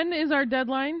 So when is our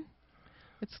deadline?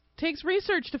 It takes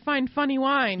research to find funny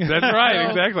wine. That's right, So-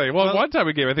 exactly. Well, one time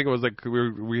we gave, I think it was like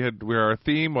our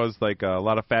theme was like a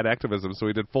lot of fat activism, so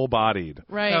we did full bodied.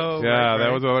 Right. Oh, Yeah, right.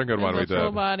 that was another good one we did.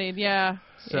 Full-bodied, yeah.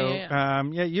 So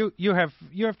you have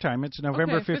time. It's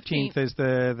November Okay, 15th is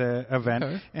the event,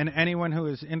 Okay. and anyone who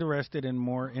is interested in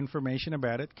more information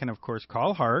about it can of course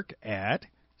call HARC at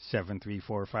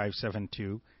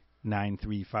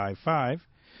 734-572-9355.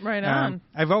 Right on.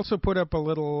 I've also put up a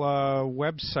little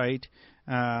website.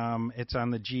 It's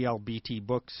on the GLBT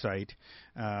Books site.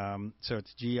 So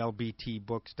it's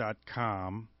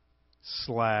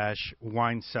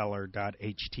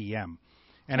glbtbooks.com/winecellar.htm.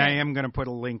 And I am going to put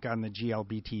a link on the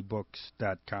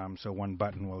glbtbooks.com, so one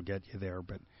button will get you there,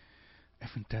 but I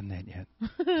haven't done that yet.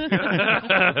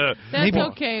 That's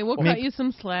okay. We'll cut you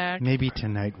some slack. Maybe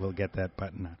tonight we'll get that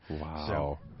button on. Wow.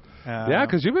 So, Yeah,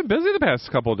 because you've been busy the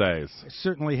past couple of days.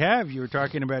 Certainly have. You were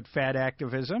talking about fat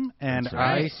activism, and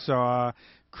right. I saw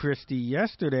Christy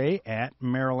yesterday at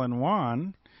Marilyn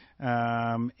Wan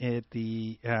at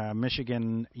the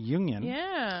Michigan Union.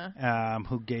 Yeah.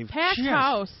 Who gave packed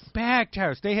house. Packed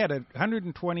house. They had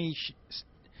 120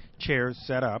 chairs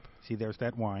set up. See, there's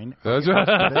that wine. That's right.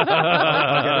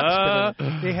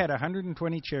 They had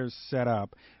 120 chairs set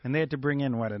up, and they had to bring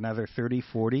in, another 30,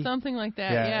 40? Something like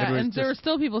that, yeah. And there were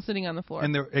still people sitting on the floor.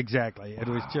 And exactly. Wow. It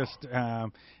was just,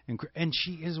 and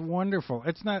she is wonderful.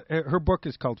 It's not, her book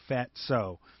is called Fat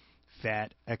So.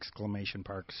 Fat, !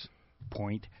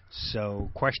 Point, so, ?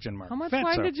 How much Fat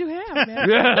wine so. did you have, man?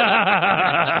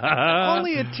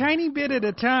 Only a tiny bit at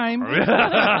a time.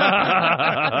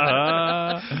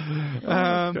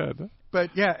 But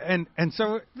yeah, and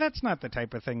so that's not the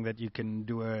type of thing that you can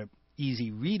do a easy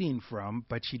reading from,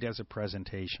 but she does a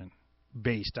presentation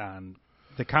based on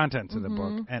the contents of the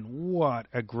book, and what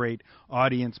a great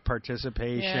audience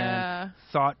participation,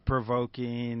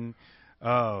 thought-provoking.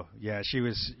 Oh, yeah, she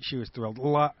was thrilled.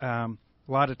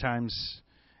 A lot of times,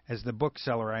 as the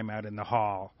bookseller, I'm out in the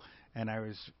hall, and I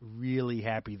was really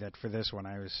happy that for this one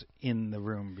I was in the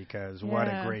room, because what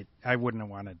a great... I wouldn't have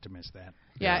wanted to miss that.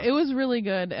 Yeah, it was really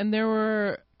good, and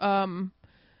there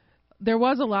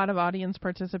was a lot of audience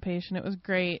participation. It was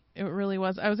great. It really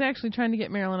was. I was actually trying to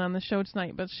get Marilyn on the show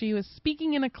tonight, but she was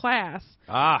speaking in a class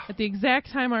at the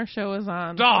exact time our show was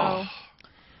on. So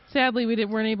sadly, we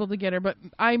weren't able to get her, but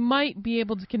I might be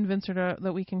able to convince her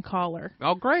that we can call her.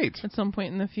 Oh, great! At some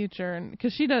point in the future, and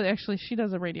because she does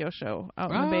a radio show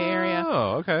out in the Bay Area.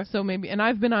 Oh, okay. So maybe, and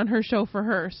I've been on her show for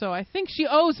her, so I think she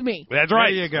owes me. That's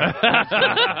right. There you go.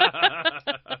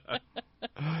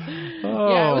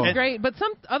 Yeah, it was great, but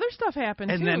some other stuff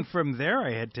happened and too. Then from there,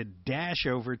 I had to dash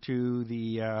over to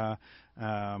the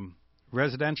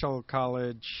residential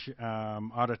college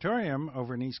auditorium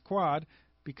over in East Quad,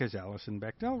 because Alison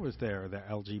Bechdel was there. The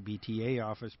LGBTA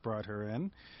office brought her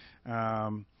in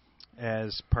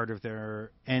as part of their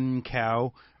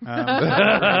NCOW.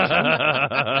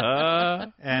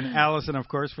 And Alison, of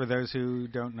course, for those who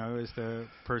don't know, is the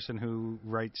person who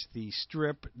writes the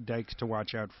strip Dykes to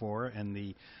Watch Out For, and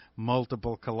the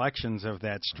multiple collections of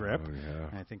that strip. Oh, yeah.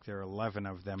 I think there are 11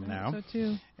 of them now. So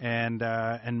too. And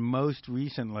most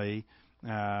recently,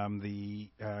 the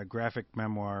graphic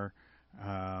memoir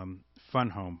Fun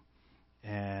Home,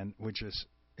 and which is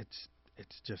it's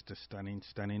just a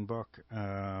stunning book.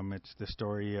 It's the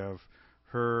story of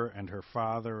her and her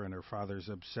father's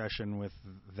obsession with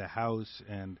the house,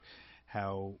 and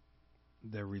how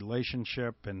their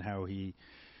relationship, and how he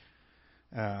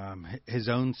his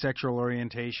own sexual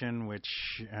orientation, which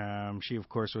she of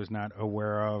course was not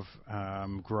aware of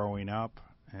growing up,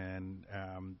 and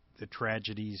the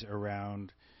tragedies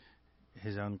around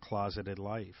his own closeted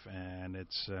life. And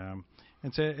it's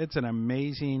an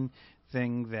amazing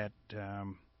thing that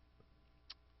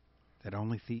that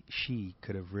only she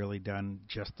could have really done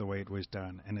just the way it was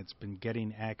done, and it's been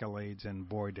getting accolades, and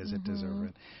boy does it deserve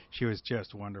it. She was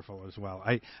just wonderful as well.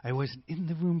 I wasn't in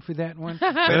the room for that one,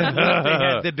 but they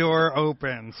had the door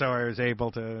open, so I was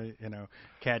able to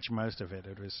catch most of it.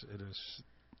 It was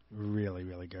really,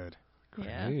 really good. Great.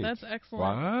 Yeah, that's excellent.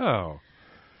 Wow.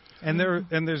 And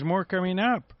there's more coming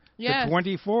up. Yes. The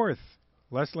 24th,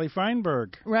 Leslie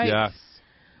Feinberg. Right. Yes.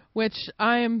 Which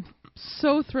I am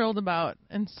so thrilled about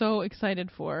and so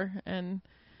excited for. And,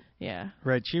 yeah.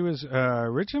 Right. She was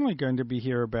originally going to be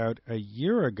here about a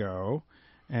year ago,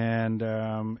 and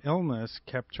illness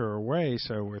kept her away,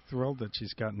 so we're thrilled that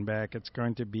she's gotten back. It's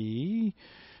going to be,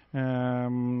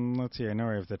 let's see, I know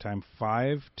I have the time,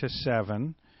 5 to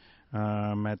 7.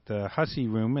 At the Hussey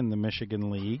Room in the Michigan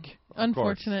League.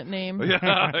 Unfortunate name.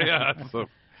 Yeah.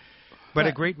 But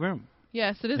a great room.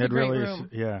 Yes, it is a great really room.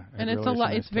 And it's a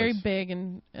lot. Nice it's very place. big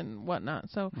and whatnot.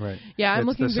 So right. Yeah, I'm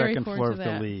looking very forward to that. It's the second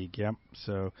floor of the league. Yep.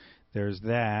 So there's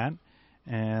that,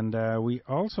 and we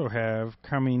also have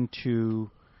coming to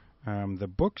the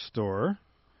bookstore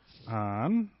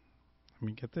on. Let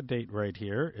me get the date right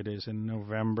here. It is in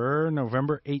November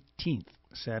 18th,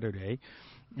 Saturday.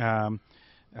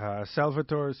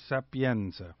 Salvatore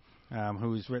Sapienza,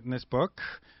 who's written this book,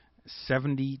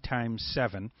 70 times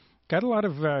 7. Got a lot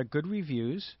of good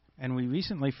reviews, and we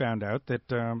recently found out that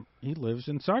he lives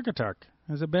in Saugatuck.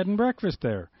 There's a bed and breakfast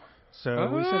there. So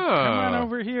we said, come on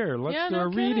over here. Let's do a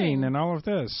reading and all of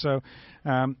this. So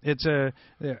it's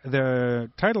the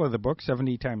title of the book,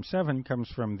 70 times 7, comes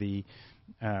from the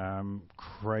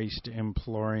Christ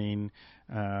imploring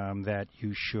that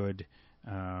you should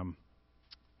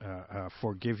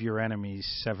forgive your enemies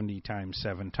 70 times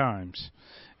 7 times.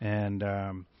 And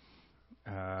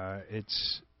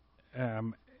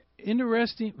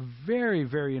interesting, very,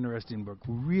 very interesting book.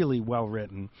 Really well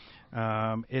written.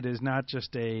 It is not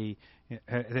just the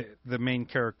main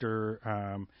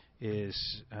character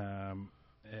is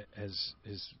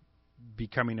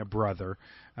becoming a brother,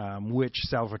 which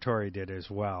Salvatore did as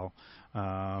well,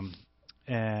 and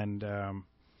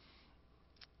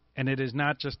it is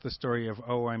not just the story of,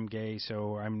 oh, I'm gay,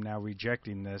 so I'm now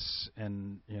rejecting this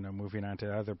and, moving on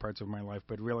to other parts of my life,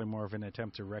 but really more of an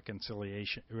attempt to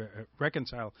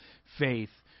reconcile faith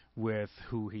with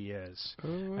who he is.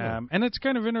 And it's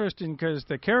kind of interesting because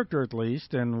the character, at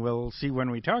least, and we'll see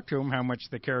when we talk to him how much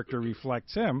the character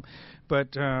reflects him,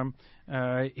 but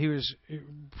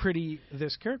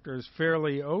this character is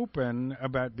fairly open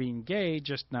about being gay,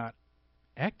 just not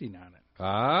acting on it.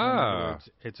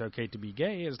 It's okay to be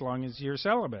gay as long as you're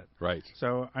celibate. Right.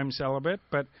 So I'm celibate,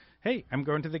 but hey, I'm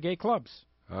going to the gay clubs.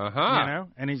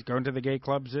 And he's going to the gay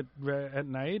clubs at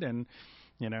night and,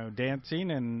 dancing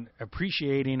and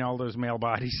appreciating all those male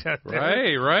bodies out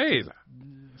there. Right.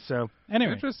 So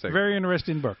anyway, very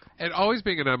interesting book. And always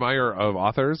being an admirer of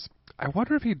authors, I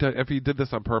wonder if he did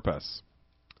this on purpose.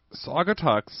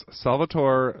 Saugatuck's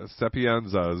Salvatore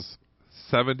Sapienza's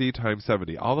 70 times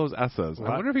 70, all those S's. I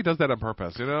wonder if he does that on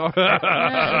purpose, No.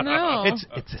 It's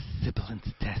a sibilance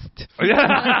test.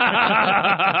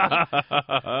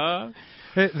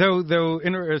 Though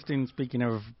interesting, speaking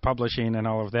of publishing and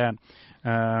all of that,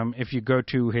 if you go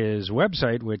to his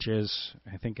website, which is,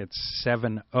 I think it's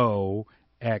 70x7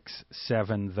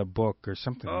 the book or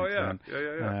something that.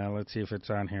 Yeah. Let's see if it's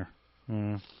on here.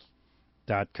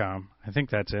 .com. I think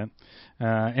that's it.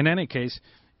 In any case,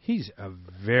 he's a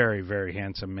very, very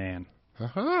handsome man.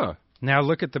 Now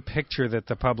look at the picture that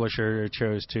the publisher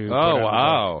chose to put on.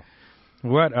 Wow.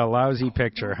 What a lousy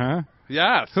picture, huh?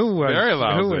 Yes. Very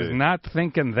lousy. Who was not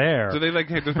thinking there? Do they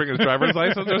just bring his driver's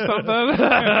license or something? It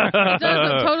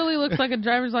does. It totally looks like a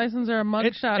driver's license or a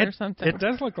mugshot or something. It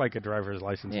does look like a driver's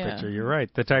license picture. You're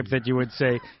right. The type that you would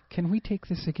say, "Can we take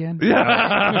this again?" Yeah.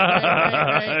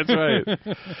 Right. That's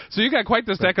right. So you got quite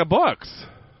the stack of books.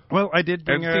 Well, I did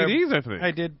bring CDs, I think.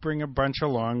 I did bring a bunch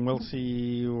along. We'll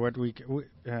see what we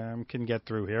can get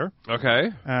through here. Okay.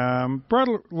 Brought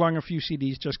along a few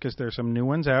CDs just because there's some new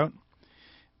ones out.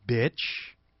 Bitch.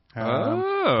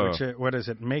 Which, what is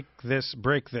it? Make This,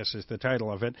 Break This is the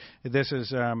title of it. This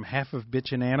is half of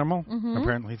Bitch and Animal. Mm-hmm.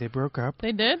 Apparently they broke up.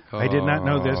 They did? I did not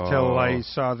know this till I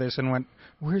saw this and went,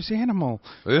 where's Animal?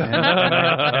 and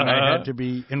I had to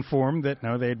be informed that,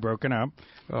 no, they had broken up.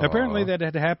 Apparently that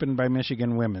had happened by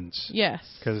Michigan Women's. Yes.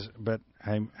 But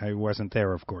I wasn't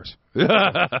there, of course. And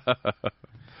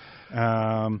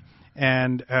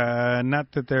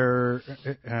not that they're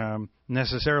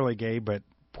necessarily gay, but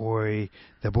boy,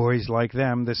 the boys like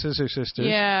them. The Scissor Sisters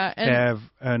have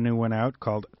a new one out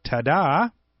called Ta-Da.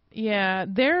 Yeah,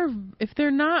 if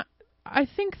they're not, I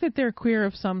think that they're queer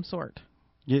of some sort.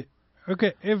 Yeah.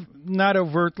 Okay, if not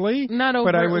overtly,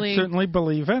 but I would certainly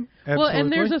believe it. Absolutely. Well,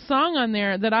 and there's a song on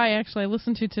there that I actually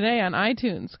listened to today on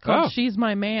iTunes called "She's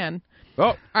My Man."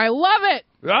 Oh, I love it.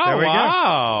 Oh,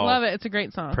 wow! Love it. It's a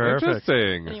great song. Perfect.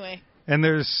 Interesting. Anyway. And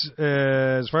there's,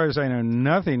 as far as I know,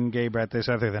 nothing gay about this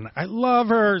other than I love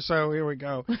her. So here we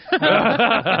go.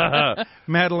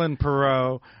 Madeleine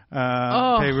Peru,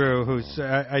 who's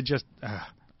I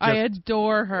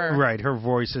adore her. Right, her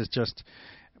voice is just,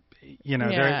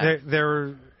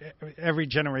 they're every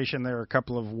generation there are a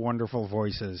couple of wonderful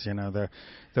voices.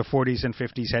 The 40s and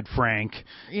 50s had Frank.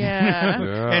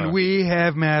 Yeah. And we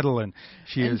have Madeleine.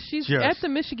 She's at the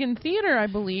Michigan Theater, I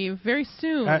believe, very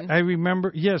soon. I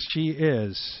remember. Yes, she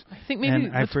is. I think maybe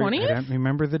the 20th? I don't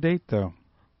remember the date, though.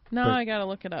 No, I got to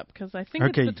look it up because I think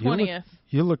it's the 20th.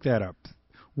 You look that up.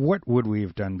 What would we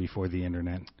have done before the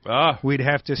Internet? We'd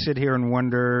have to sit here and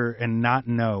wonder and not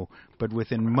know, but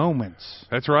within moments.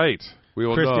 That's right.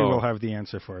 Christy will have the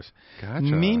answer for us. Gotcha.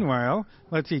 Meanwhile,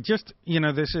 let's see.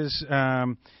 This is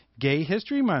Gay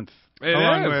History Month. It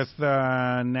along is. with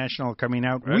National Coming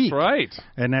Out That's Week. right.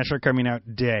 And National Coming Out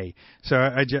Day.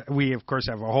 So we, of course,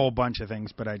 have a whole bunch of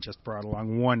things, but I just brought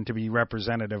along one to be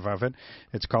representative of it.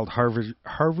 It's called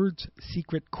Harvard's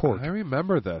Secret Court. I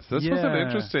remember this. This was an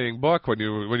interesting book when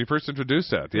you first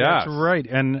introduced it. Yeah, that's right.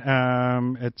 And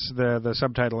it's the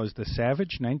subtitle is The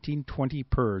Savage 1920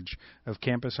 Purge of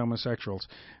Campus Homosexuals.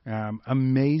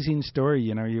 Amazing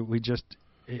story.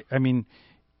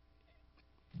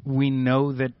 We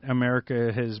know that America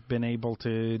has been able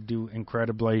to do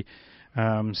incredibly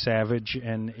savage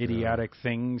and idiotic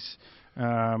things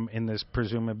in this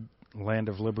presumed land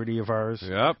of liberty of ours.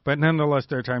 Yep. But nonetheless,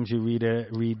 there are times you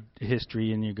read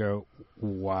history and you go,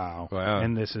 wow.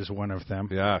 And this is one of them.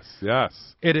 Yes, yes.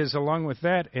 It is, along with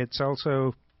that, it's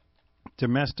also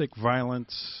Domestic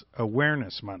Violence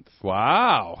Awareness Month.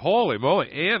 Wow. Holy moly.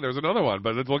 And there's another one,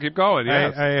 but we'll keep going.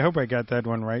 Yes. I hope I got that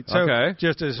one right. So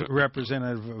just as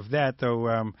representative of that,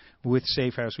 though, with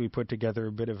Safe House, we put together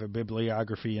a bit of a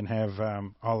bibliography and have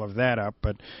all of that up.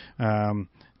 But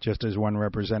just as one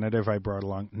representative, I brought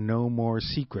along No More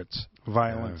Secrets,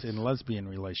 Violence in Lesbian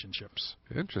Relationships.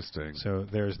 Interesting. So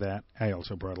there's that. I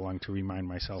also brought along to remind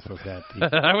myself of that.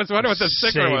 I was wondering what the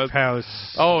sticker was. Safe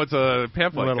House. Oh, it's a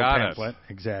pamphlet. Little got pamphlet.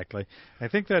 It. Exactly. I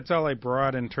think that's all I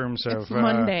brought in terms of... It's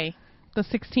Monday, the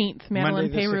 16th.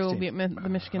 Madeline Peyroux will be at the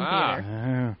Michigan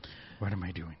Theater. What am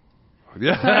I doing?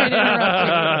 Yeah.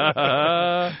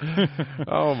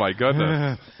 Oh my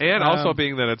goodness! And also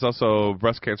being that it's also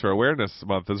Breast Cancer Awareness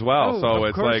Month as well, so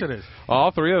it's like it is.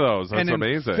 All three of those. That's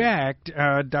amazing. In fact,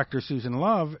 Dr. Susan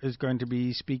Love is going to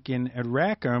be speaking at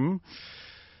Rackham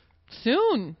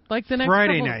soon, like the next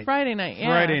Friday night. Friday night, yeah.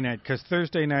 Friday night, because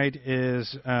Thursday night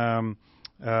is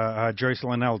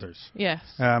Joycelyn Elders. Yes.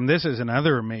 This is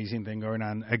another amazing thing going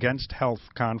on. Against Health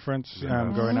Conference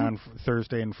going on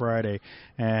Thursday and Friday.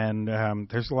 And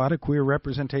there's a lot of queer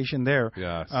representation there.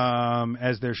 Yes.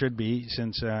 As there should be,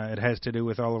 since it has to do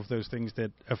with all of those things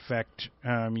that affect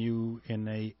you in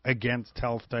a against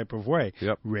health type of way.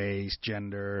 Yep. Race,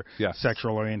 gender, yes.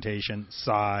 sexual orientation,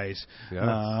 size. Yes.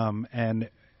 And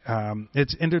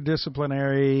it's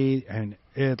interdisciplinary, and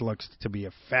it looks to be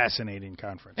a fascinating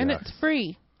conference. And it's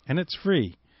free. And it's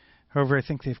free. However, I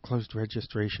think they've closed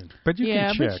registration. But you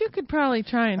can check. Yeah, but you could probably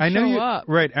try and show up.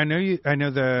 Right. I know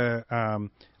the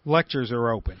lectures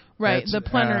are open. Right, the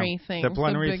plenary thing. The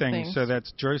plenary thing. Things. So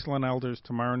that's Joycelyn Elders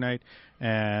tomorrow night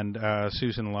and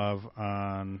Susan Love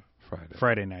on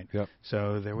Friday night. Yep.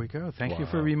 So there we go. Thank you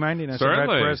for reminding us Certainly.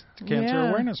 about Breast Cancer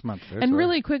Awareness Month. And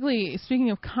really quickly,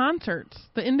 speaking of concerts,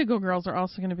 the Indigo Girls are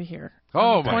also going to be here.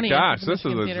 Oh my gosh, this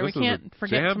is a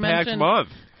jam-packed month.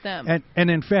 Them.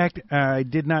 And in fact, I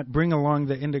did not bring along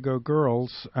the Indigo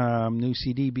Girls new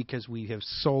CD because we have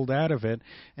sold out of it.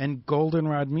 And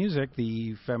Goldenrod Music,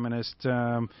 the feminist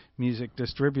music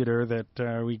distributor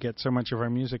that we get so much of our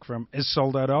music from, is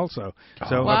sold out also.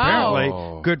 So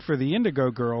apparently, good for the Indigo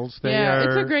Girls.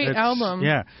 It's a great album.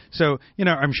 Yeah. So,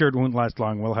 I'm sure it won't last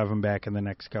long. We'll have them back in the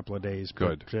next couple of days.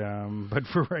 Good. But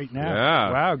for right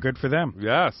now, wow, good for them.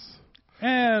 Yes.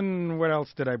 And what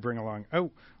else did I bring along? Oh,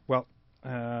 well,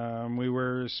 we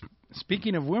were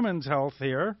speaking of women's health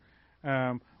here.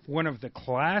 One of the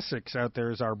classics out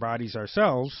there is Our Bodies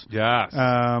Ourselves. Yes.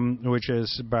 Which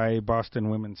is by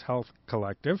Boston Women's Health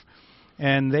Collective.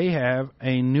 And they have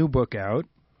a new book out,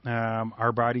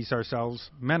 Our Bodies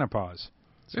Ourselves, Menopause.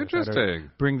 So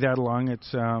interesting. Bring that along.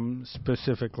 It's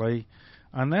specifically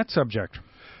on that subject.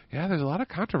 Yeah, there's a lot of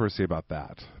controversy about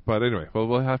that. But anyway,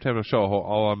 we'll have to have a show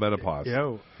all on menopause.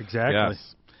 Yeah, exactly.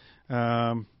 Yes.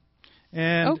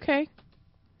 And okay.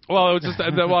 Well, I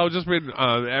was just reading.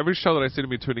 Every show that I seem to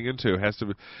be tuning into has to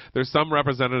be. There's some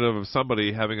representative of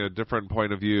somebody having a different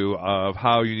point of view of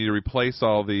how you need to replace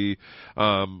all the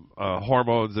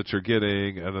hormones that you're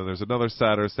getting, and then there's another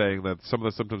setter saying that some of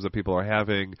the symptoms that people are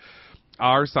having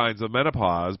are signs of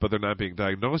menopause, but they're not being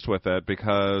diagnosed with it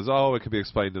because it could be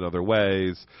explained in other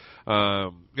ways.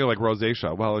 Like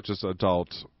rosacea. Well, it's just adult,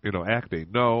 acne.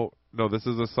 No, this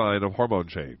is a sign of hormone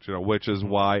change. Which is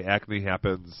why acne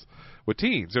happens with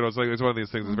teens. It's one of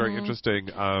these things that's very interesting.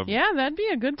 Yeah, that'd be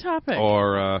a good topic.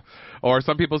 Or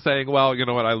some people saying, well, you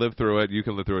know what, I lived through it. You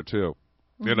can live through it too.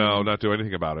 Not do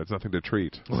anything about it. It's nothing to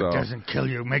treat. Well, it doesn't kill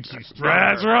you, it makes you stronger.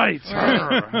 That's right.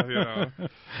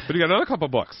 But you got another couple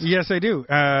books. Yes, I do.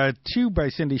 Two by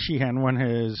Cindy Sheehan. One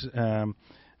is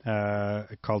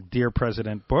called Dear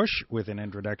President Bush, with an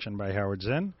introduction by Howard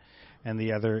Zinn. And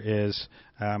the other is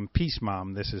Peace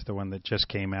Mom. This is the one that just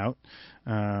came out.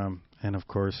 And, of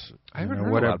course, I haven't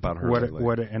heard a lot about her lately.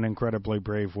 What an incredibly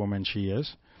brave woman she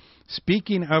is.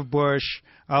 Speaking of Bush,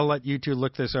 I'll let you two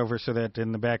look this over so that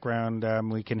in the background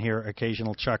we can hear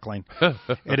occasional chuckling.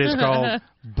 It is called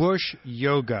Bush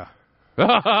Yoga.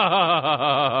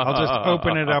 I'll just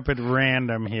open it up at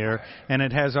random here, and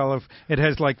it has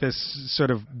like this sort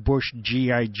of Bush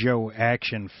G.I. Joe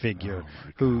action figure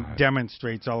who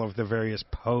demonstrates all of the various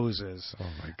poses. Oh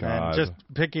my God! And just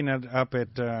picking it up at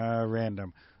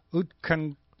random.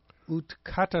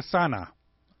 Utkatasana,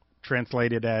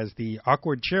 translated as the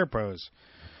awkward chair pose.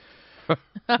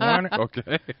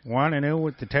 Okay. Want to know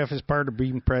what the toughest part of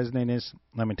being president is?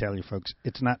 Let me tell you, folks.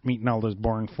 It's not meeting all those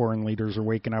boring foreign leaders or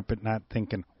waking up at night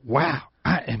thinking, wow,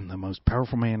 I am the most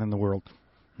powerful man in the world.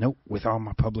 Nope, with all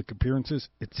my public appearances,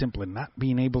 it's simply not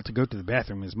being able to go to the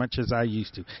bathroom as much as I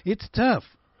used to. It's tough.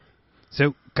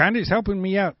 So Kanye's helping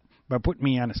me out by putting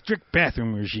me on a strict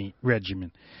bathroom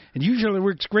regimen. It usually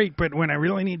works great, but when I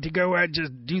really need to go, I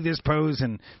just do this pose,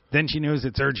 and then she knows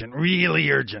it's urgent,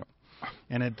 really urgent.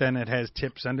 And then it has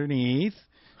tips underneath.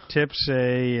 Tips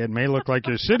say it may look like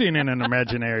you're sitting in an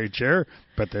imaginary chair,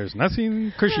 but there's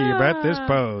nothing cushy about this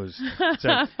pose. So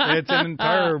it's an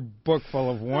entire book full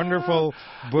of wonderful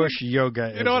bush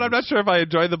yoga. You know what? I'm not sure if I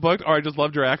enjoyed the book or I just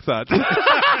loved your accent.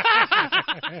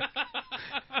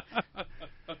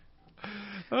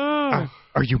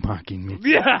 Are you mocking me?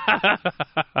 Yeah.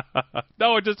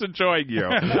 No, I'm just enjoying you.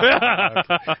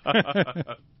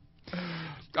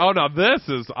 Oh, no, this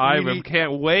is,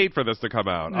 can't wait for this to come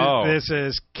out. Oh. This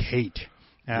is Kate.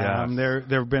 Yes. There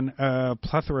have been a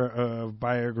plethora of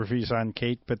biographies on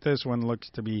Kate, but this one looks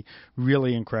to be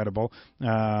really incredible.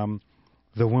 The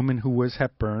Woman Who Was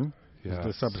Hepburn is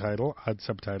the subtitle, odd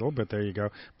subtitle, but there you go.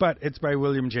 But it's by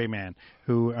William J. Mann,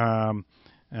 who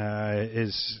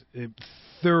is a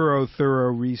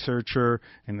thorough researcher,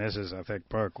 and this is a thick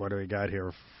book. What do we got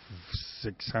here?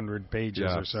 600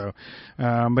 pages or so.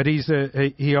 But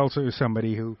he also is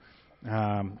somebody who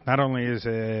not only is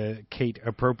Kate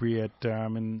appropriate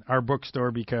in our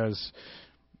bookstore because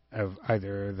of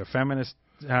either the feminist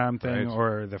thing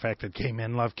or the fact that gay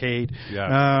men love Kate,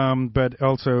 but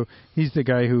also he's the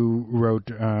guy who wrote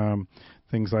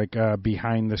things like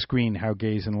Behind the Screen, How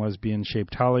Gays and Lesbians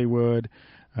Shaped Hollywood.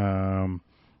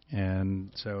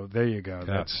 And so there you go.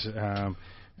 That's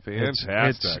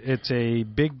fantastic. It's a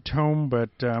big tome, but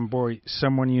boy,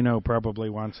 someone you know probably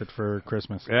wants it for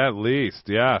Christmas. At least,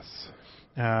 yes.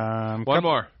 One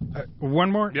more.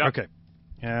 One more? Yep. Okay.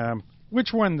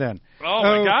 Which one then? Oh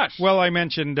my gosh. Well, I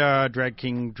mentioned Drag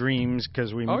King Dreams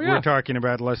because we're talking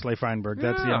about Leslie Feinberg.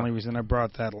 That's the only reason I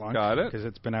brought that along. Got it. Because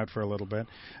it's been out for a little bit.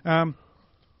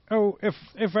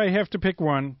 If I have to pick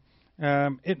one,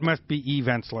 it must be Eve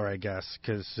Ensler, I guess,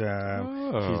 because she's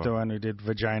the one who did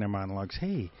Vagina Monologues.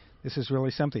 Hey, this is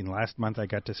really something. Last month I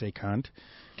got to say cunt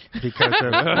because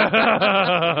of...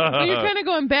 Well, you're kind of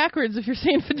going backwards if you're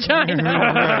saying vagina.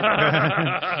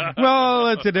 Well,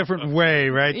 it's a different way,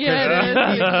 right? Yeah, it is.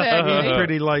 Exactly. It's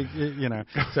pretty like,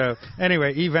 So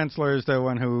anyway, Eve Ensler is the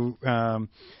one who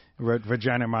wrote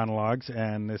Vagina Monologues,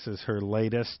 and this is her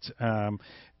latest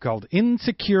called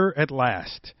Insecure at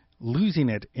Last. Losing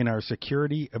it in our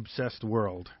security-obsessed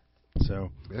world.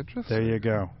 So, there you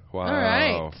go. Wow. All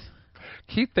right.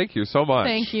 Keith, thank you so much.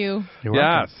 Thank you. You're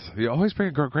welcome. Yes. You always bring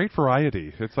a great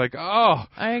variety. It's like, I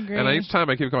agree. And each time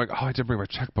I keep going, I didn't bring my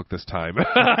checkbook this time.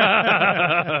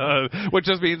 Which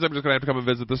just means I'm just going to have to come and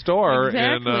visit the store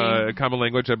in Common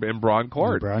Language in Braun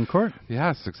Court. Braun Court.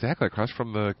 Yes, exactly. Across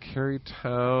from the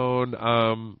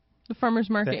Carytown... The farmer's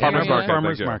market.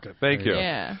 Farmer's Market. Thank you.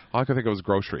 Yeah. All I could think of was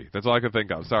grocery. That's all I could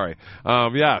think of. Sorry.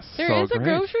 Yes. There is a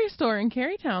grocery store in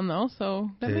Carytown, though,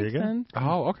 so that makes sense.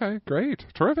 Oh, okay. Great.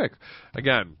 Terrific.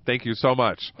 Again, thank you so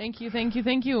much. Thank you.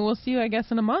 We'll see you, I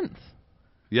guess, in a month.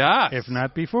 Yes. If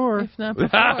not before. That's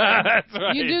right.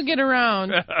 You do get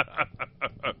around.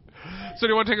 So do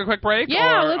you want to take a quick break?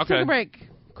 Yeah, let's take a break.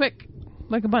 Quick.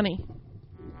 Like a bunny.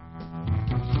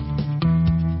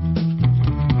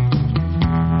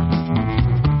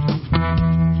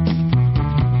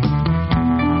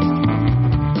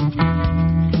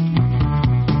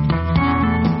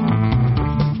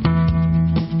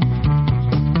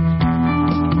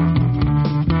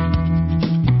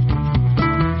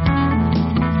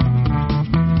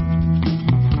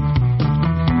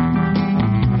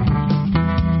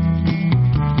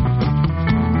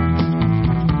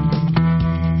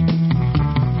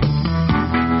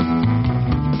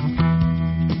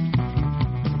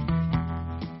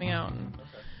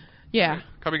 Yeah.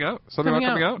 Coming out? Something about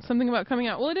coming out? Something about coming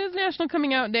out. Well, it is National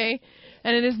Coming Out Day,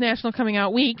 and it is National Coming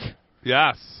Out Week.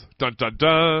 Yes. Dun, dun,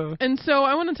 dun. And so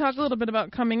I want to talk a little bit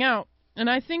about coming out. And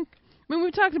I think,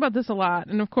 we've talked about this a lot.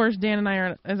 And, of course, Dan and I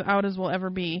are as out as we'll ever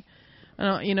be.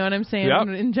 You know what I'm saying? Yep.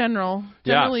 In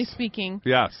generally speaking.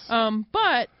 Yes.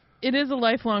 But it is a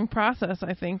lifelong process,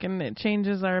 I think, and it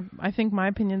changes I think my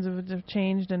opinions of it have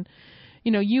changed, and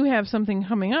you have something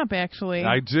coming up, actually.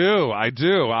 I do.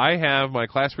 I have my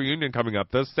class reunion coming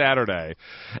up this Saturday,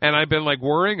 and I've been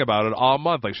worrying about it all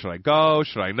month. Should I go?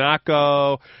 Should I not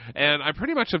go? And I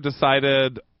pretty much have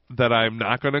decided that I'm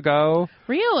not going to go.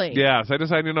 Really? Yes, I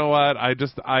decided. You know what?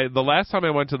 The last time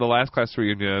I went to the last class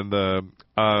reunion,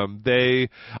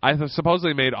 I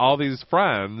supposedly made all these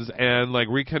friends and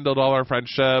rekindled all our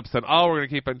friendships, and we're going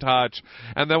to keep in touch.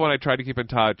 And then when I tried to keep in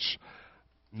touch,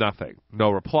 nothing.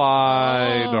 No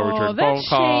reply, no return phone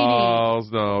calls,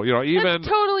 shady. That's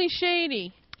totally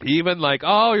shady. Even you're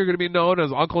going to be known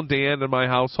as Uncle Dan in my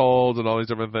household and all these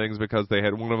different things because they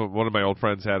had one of my old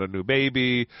friends had a new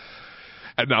baby.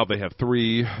 And now they have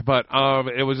 3, but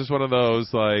it was just one of those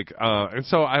and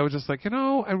so I was just like,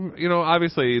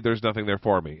 obviously there's nothing there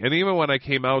for me. And even when I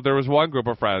came out, there was one group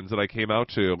of friends that I came out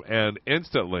to, and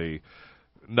instantly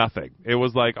nothing. It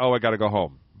was like, oh, I got to go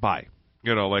home. Bye.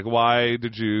 Why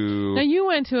did you? Now you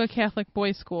went to a Catholic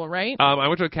boys' school, right? I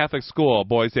went to a Catholic school,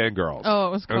 boys and girls. Oh,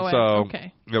 it was co-ed. So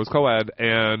okay. It was co-ed,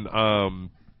 and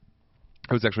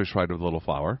I was actually Shrine of the Little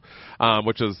Flower,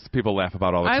 which is people laugh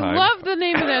about all the time. I love the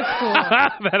name of that school.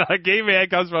 That gay man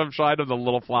comes from Shrine of the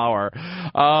Little Flower,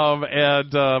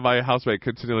 and my housemate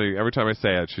continually, every time I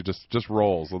say it, she just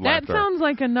rolls with laughter. That sounds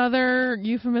like another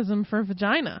euphemism for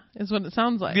vagina, is what it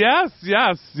sounds like. Yes.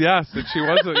 And she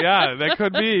wasn't. Yeah, that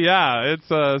could be. Yeah, it's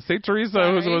Saint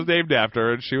Teresa who was named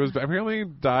after, and she was apparently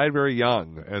died very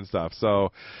young and stuff.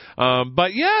 So,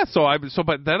 but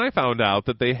then I found out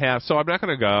that they have. So I'm not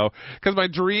going to go because my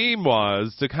dream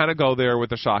was to kind of go there with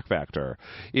the shock factor.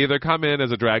 Either come in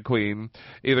as a drag queen,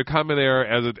 either come in there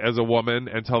as a woman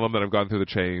and tell them that I've gone through the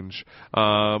change,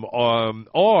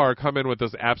 or come in with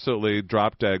this absolutely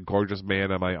drop-dead gorgeous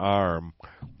man on my arm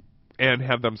and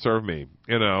have them serve me,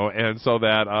 and so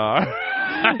that,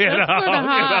 I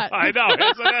know,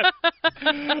 isn't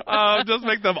it? Just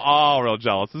make them all real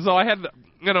jealous. And so I had,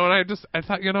 and I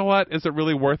thought, what, is it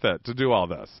really worth it to do all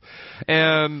this?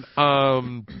 And,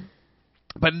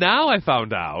 but now I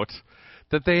found out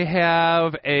that they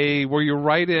have where you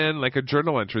write in like a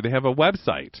journal entry. They have a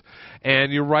website,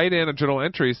 and you write in a journal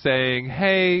entry saying,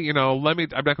 hey, I'm not going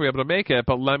to be able to make it,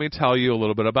 but let me tell you a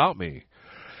little bit about me.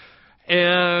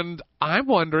 And I'm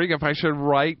wondering if I should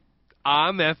write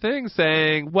on that thing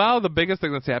saying, well, the biggest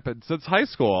thing that's happened since high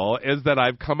school is that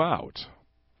I've come out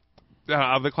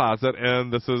of the closet,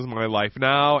 and this is my life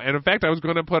now. And in fact, I was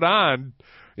going to put on,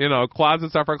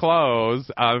 Closets Are for Clothes.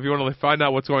 If you want to find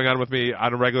out what's going on with me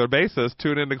on a regular basis,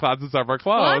 tune into Closets Are for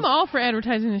Clothes. Well, I'm all for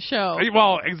advertising the show.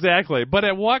 Well, exactly. But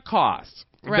at what cost?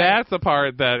 Right. That's the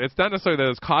part that it's not necessarily that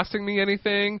it's costing me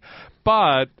anything,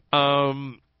 but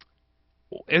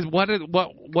what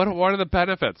are the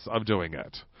benefits of doing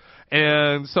it?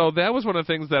 And so that was one of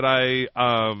the things that I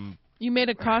You made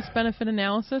a cost-benefit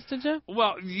analysis, did you?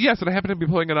 Well, yes, and I happen to be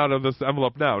pulling it out of this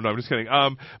envelope now. No, I'm just kidding.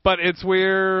 But it's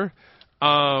where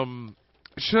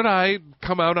should I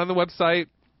come out on the website?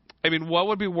 I mean, what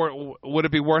would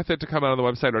it be worth it to come out on the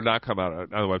website or not come out on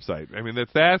the website? I mean,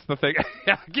 that's the thing.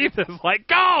 Keith is like,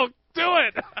 go, do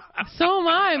it. So am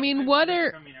I. I mean, what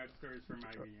are...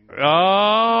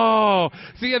 Oh,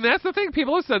 see, and that's the thing.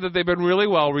 People have said that they've been really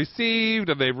well received,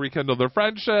 and they've rekindled their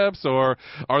friendships, or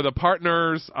the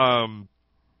partners. Like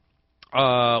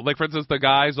for instance, the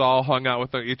guys all hung out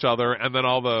with each other, and then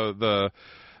all the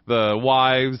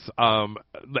wives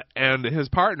and his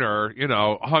partner,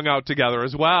 hung out together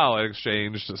as well and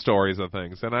exchanged stories and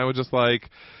things. And I was just like,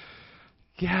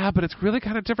 yeah, but it's really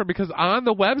kind of different because on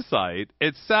the website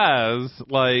it says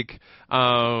like,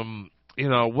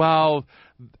 well.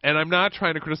 And I'm not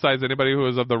trying to criticize anybody who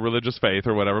is of the religious faith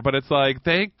or whatever, but it's like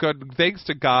thanks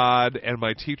to God and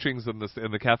my teachings in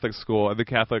the Catholic school and the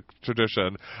Catholic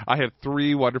tradition, I have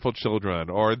 3 wonderful children.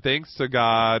 Or thanks to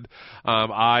God,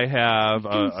 I have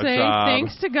a job.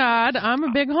 Thanks to God, I'm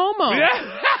a big homo.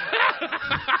 Yeah.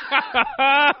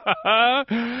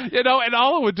 And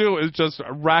all it would do is just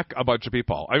wreck a bunch of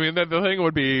people. I mean, the thing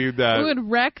would be that it would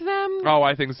wreck them. Oh,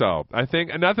 I think so. I think,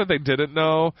 and not that they didn't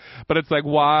know, but it's like,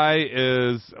 why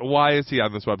is he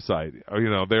on this website?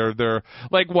 They're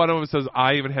like, one of them says,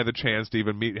 I even had the chance to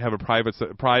even have a private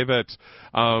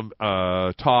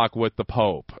talk with the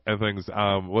Pope and things.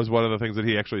 Was one of the things that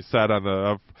he actually said on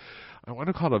the. I want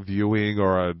to call it a viewing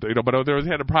or but he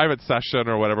had a private session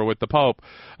or whatever with the Pope.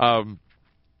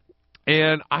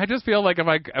 And I just feel like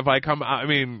if I come, I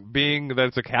mean, being that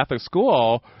it's a Catholic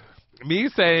school, me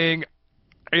saying,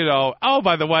 oh,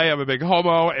 by the way, I'm a big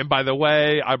homo, and by the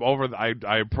way, I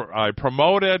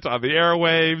promote it on the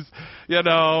airwaves.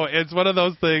 It's one of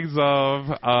those things of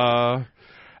I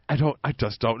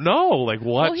just don't know. Like,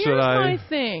 what should I? Well, here's my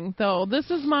thing, though.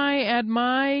 This is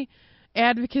my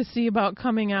advocacy about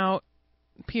coming out.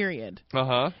 Period.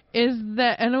 Is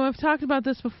that, and I've talked about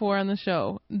this before on the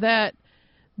show, that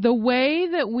the way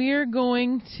that we're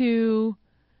going to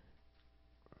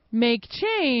make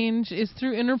change is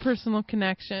through interpersonal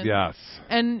connection. Yes.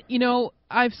 And,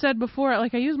 I've said before,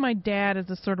 like, I use my dad as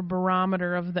a sort of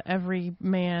barometer of the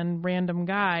everyman random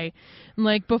guy. And,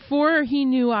 like, before he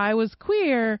knew I was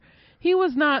queer, he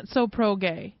was not so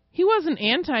pro-gay. He wasn't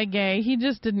anti-gay, he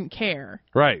just didn't care.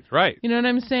 Right. You know what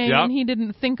I'm saying? Yep. And he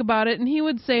didn't think about it, and he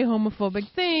would say homophobic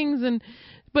things,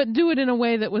 but do it in a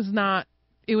way that was not,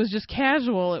 it was just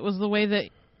casual. It was the way that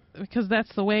because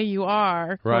that's the way you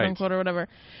are, quote unquote, or whatever.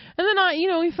 And then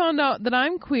we found out that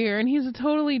I'm queer, and he's a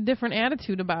totally different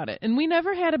attitude about it. And we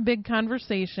never had a big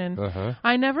conversation.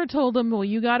 I never told him, well,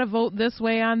 you got to vote this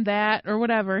way on that or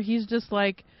whatever. He's just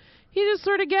like, he just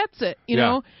sort of gets it, you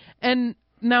know. And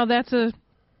now that's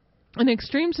an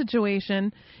extreme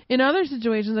situation. In other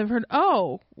situations, I've heard,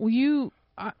 I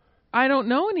don't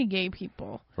know any gay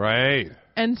people. Right.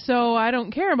 And so I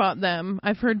don't care about them.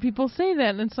 I've heard people say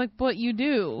that, and it's like, but you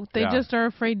do. They just are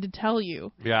afraid to tell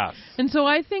you. Yes. And so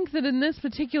I think that in this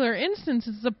particular instance,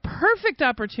 it's a perfect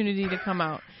opportunity to come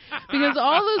out. Because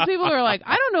all those people are like,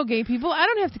 I don't know gay people. I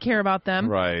don't have to care about them.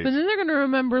 Right. But then they're going to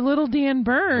remember little Dan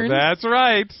Burns. That's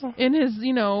right. In his,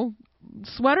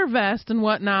 sweater vest and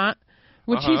whatnot.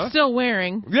 Which he's still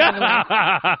wearing,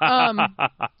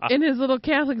 in his little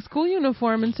Catholic school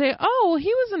uniform, and say, oh, well,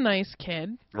 he was a nice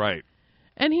kid. Right.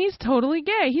 And he's totally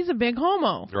gay. He's a big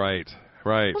homo. Right.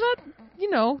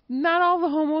 Well, not all the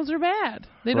homos are bad.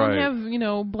 They don't have,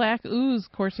 black ooze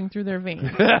coursing through their veins.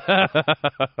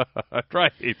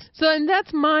 Right. So, and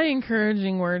that's my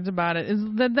encouraging words about it, is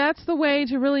that that's the way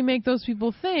to really make those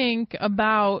people think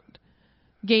about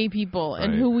gay people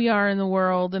and who we are in the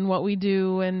world and what we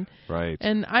do, and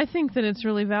I think that it's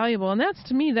really valuable, and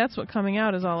to me that's what coming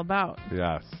out is all about.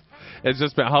 Yes, it's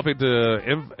just been helping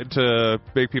to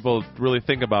make people really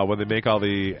think about when they make all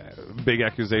the big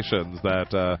accusations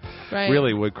that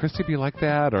really, would Christy be like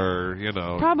that, or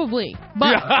probably,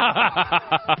 but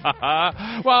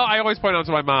well, I always point out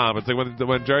to my mom, it's like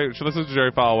when Jerry, she listens to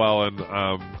Jerry Falwell, and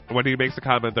when he makes the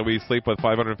comment that we sleep with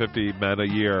 550 men a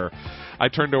year, I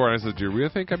turned to her and I said, do you really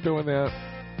think I'm doing that?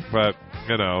 But,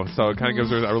 so it kind of gives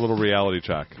her a little reality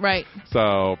check. Right.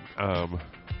 So,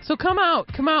 so come out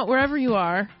wherever you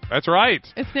are. That's right.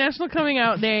 It's National Coming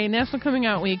Out Day, National Coming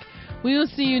Out Week. We will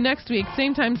see you next week,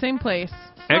 same time, same place.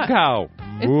 And cow,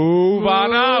 move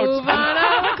on out. Move on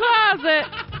out of the closet.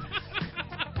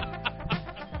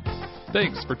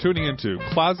 Thanks for tuning into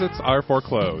Closets Are for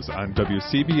Clothes on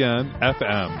WCBN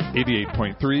FM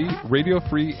 88.3 Radio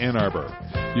Free Ann Arbor.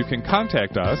 You can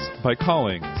contact us by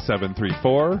calling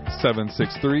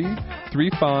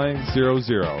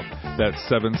 734-763-3500. That's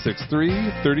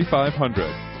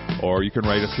 763-3500. Or you can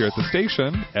write us here at the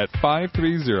station at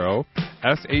 530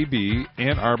 SAB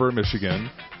Ann Arbor, Michigan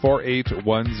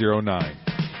 48109.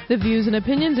 The views and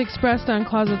opinions expressed on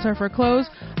Closets Are for Clothes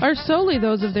are solely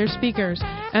those of their speakers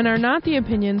and are not the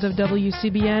opinions of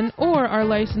WCBN or our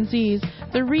licensees,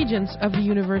 the Regents of the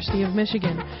University of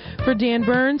Michigan. For Dan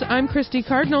Burns, I'm Christy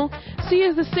Cardinal. See you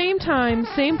at the same time,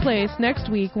 same place next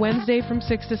week, Wednesday from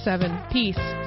 6 to 7. Peace.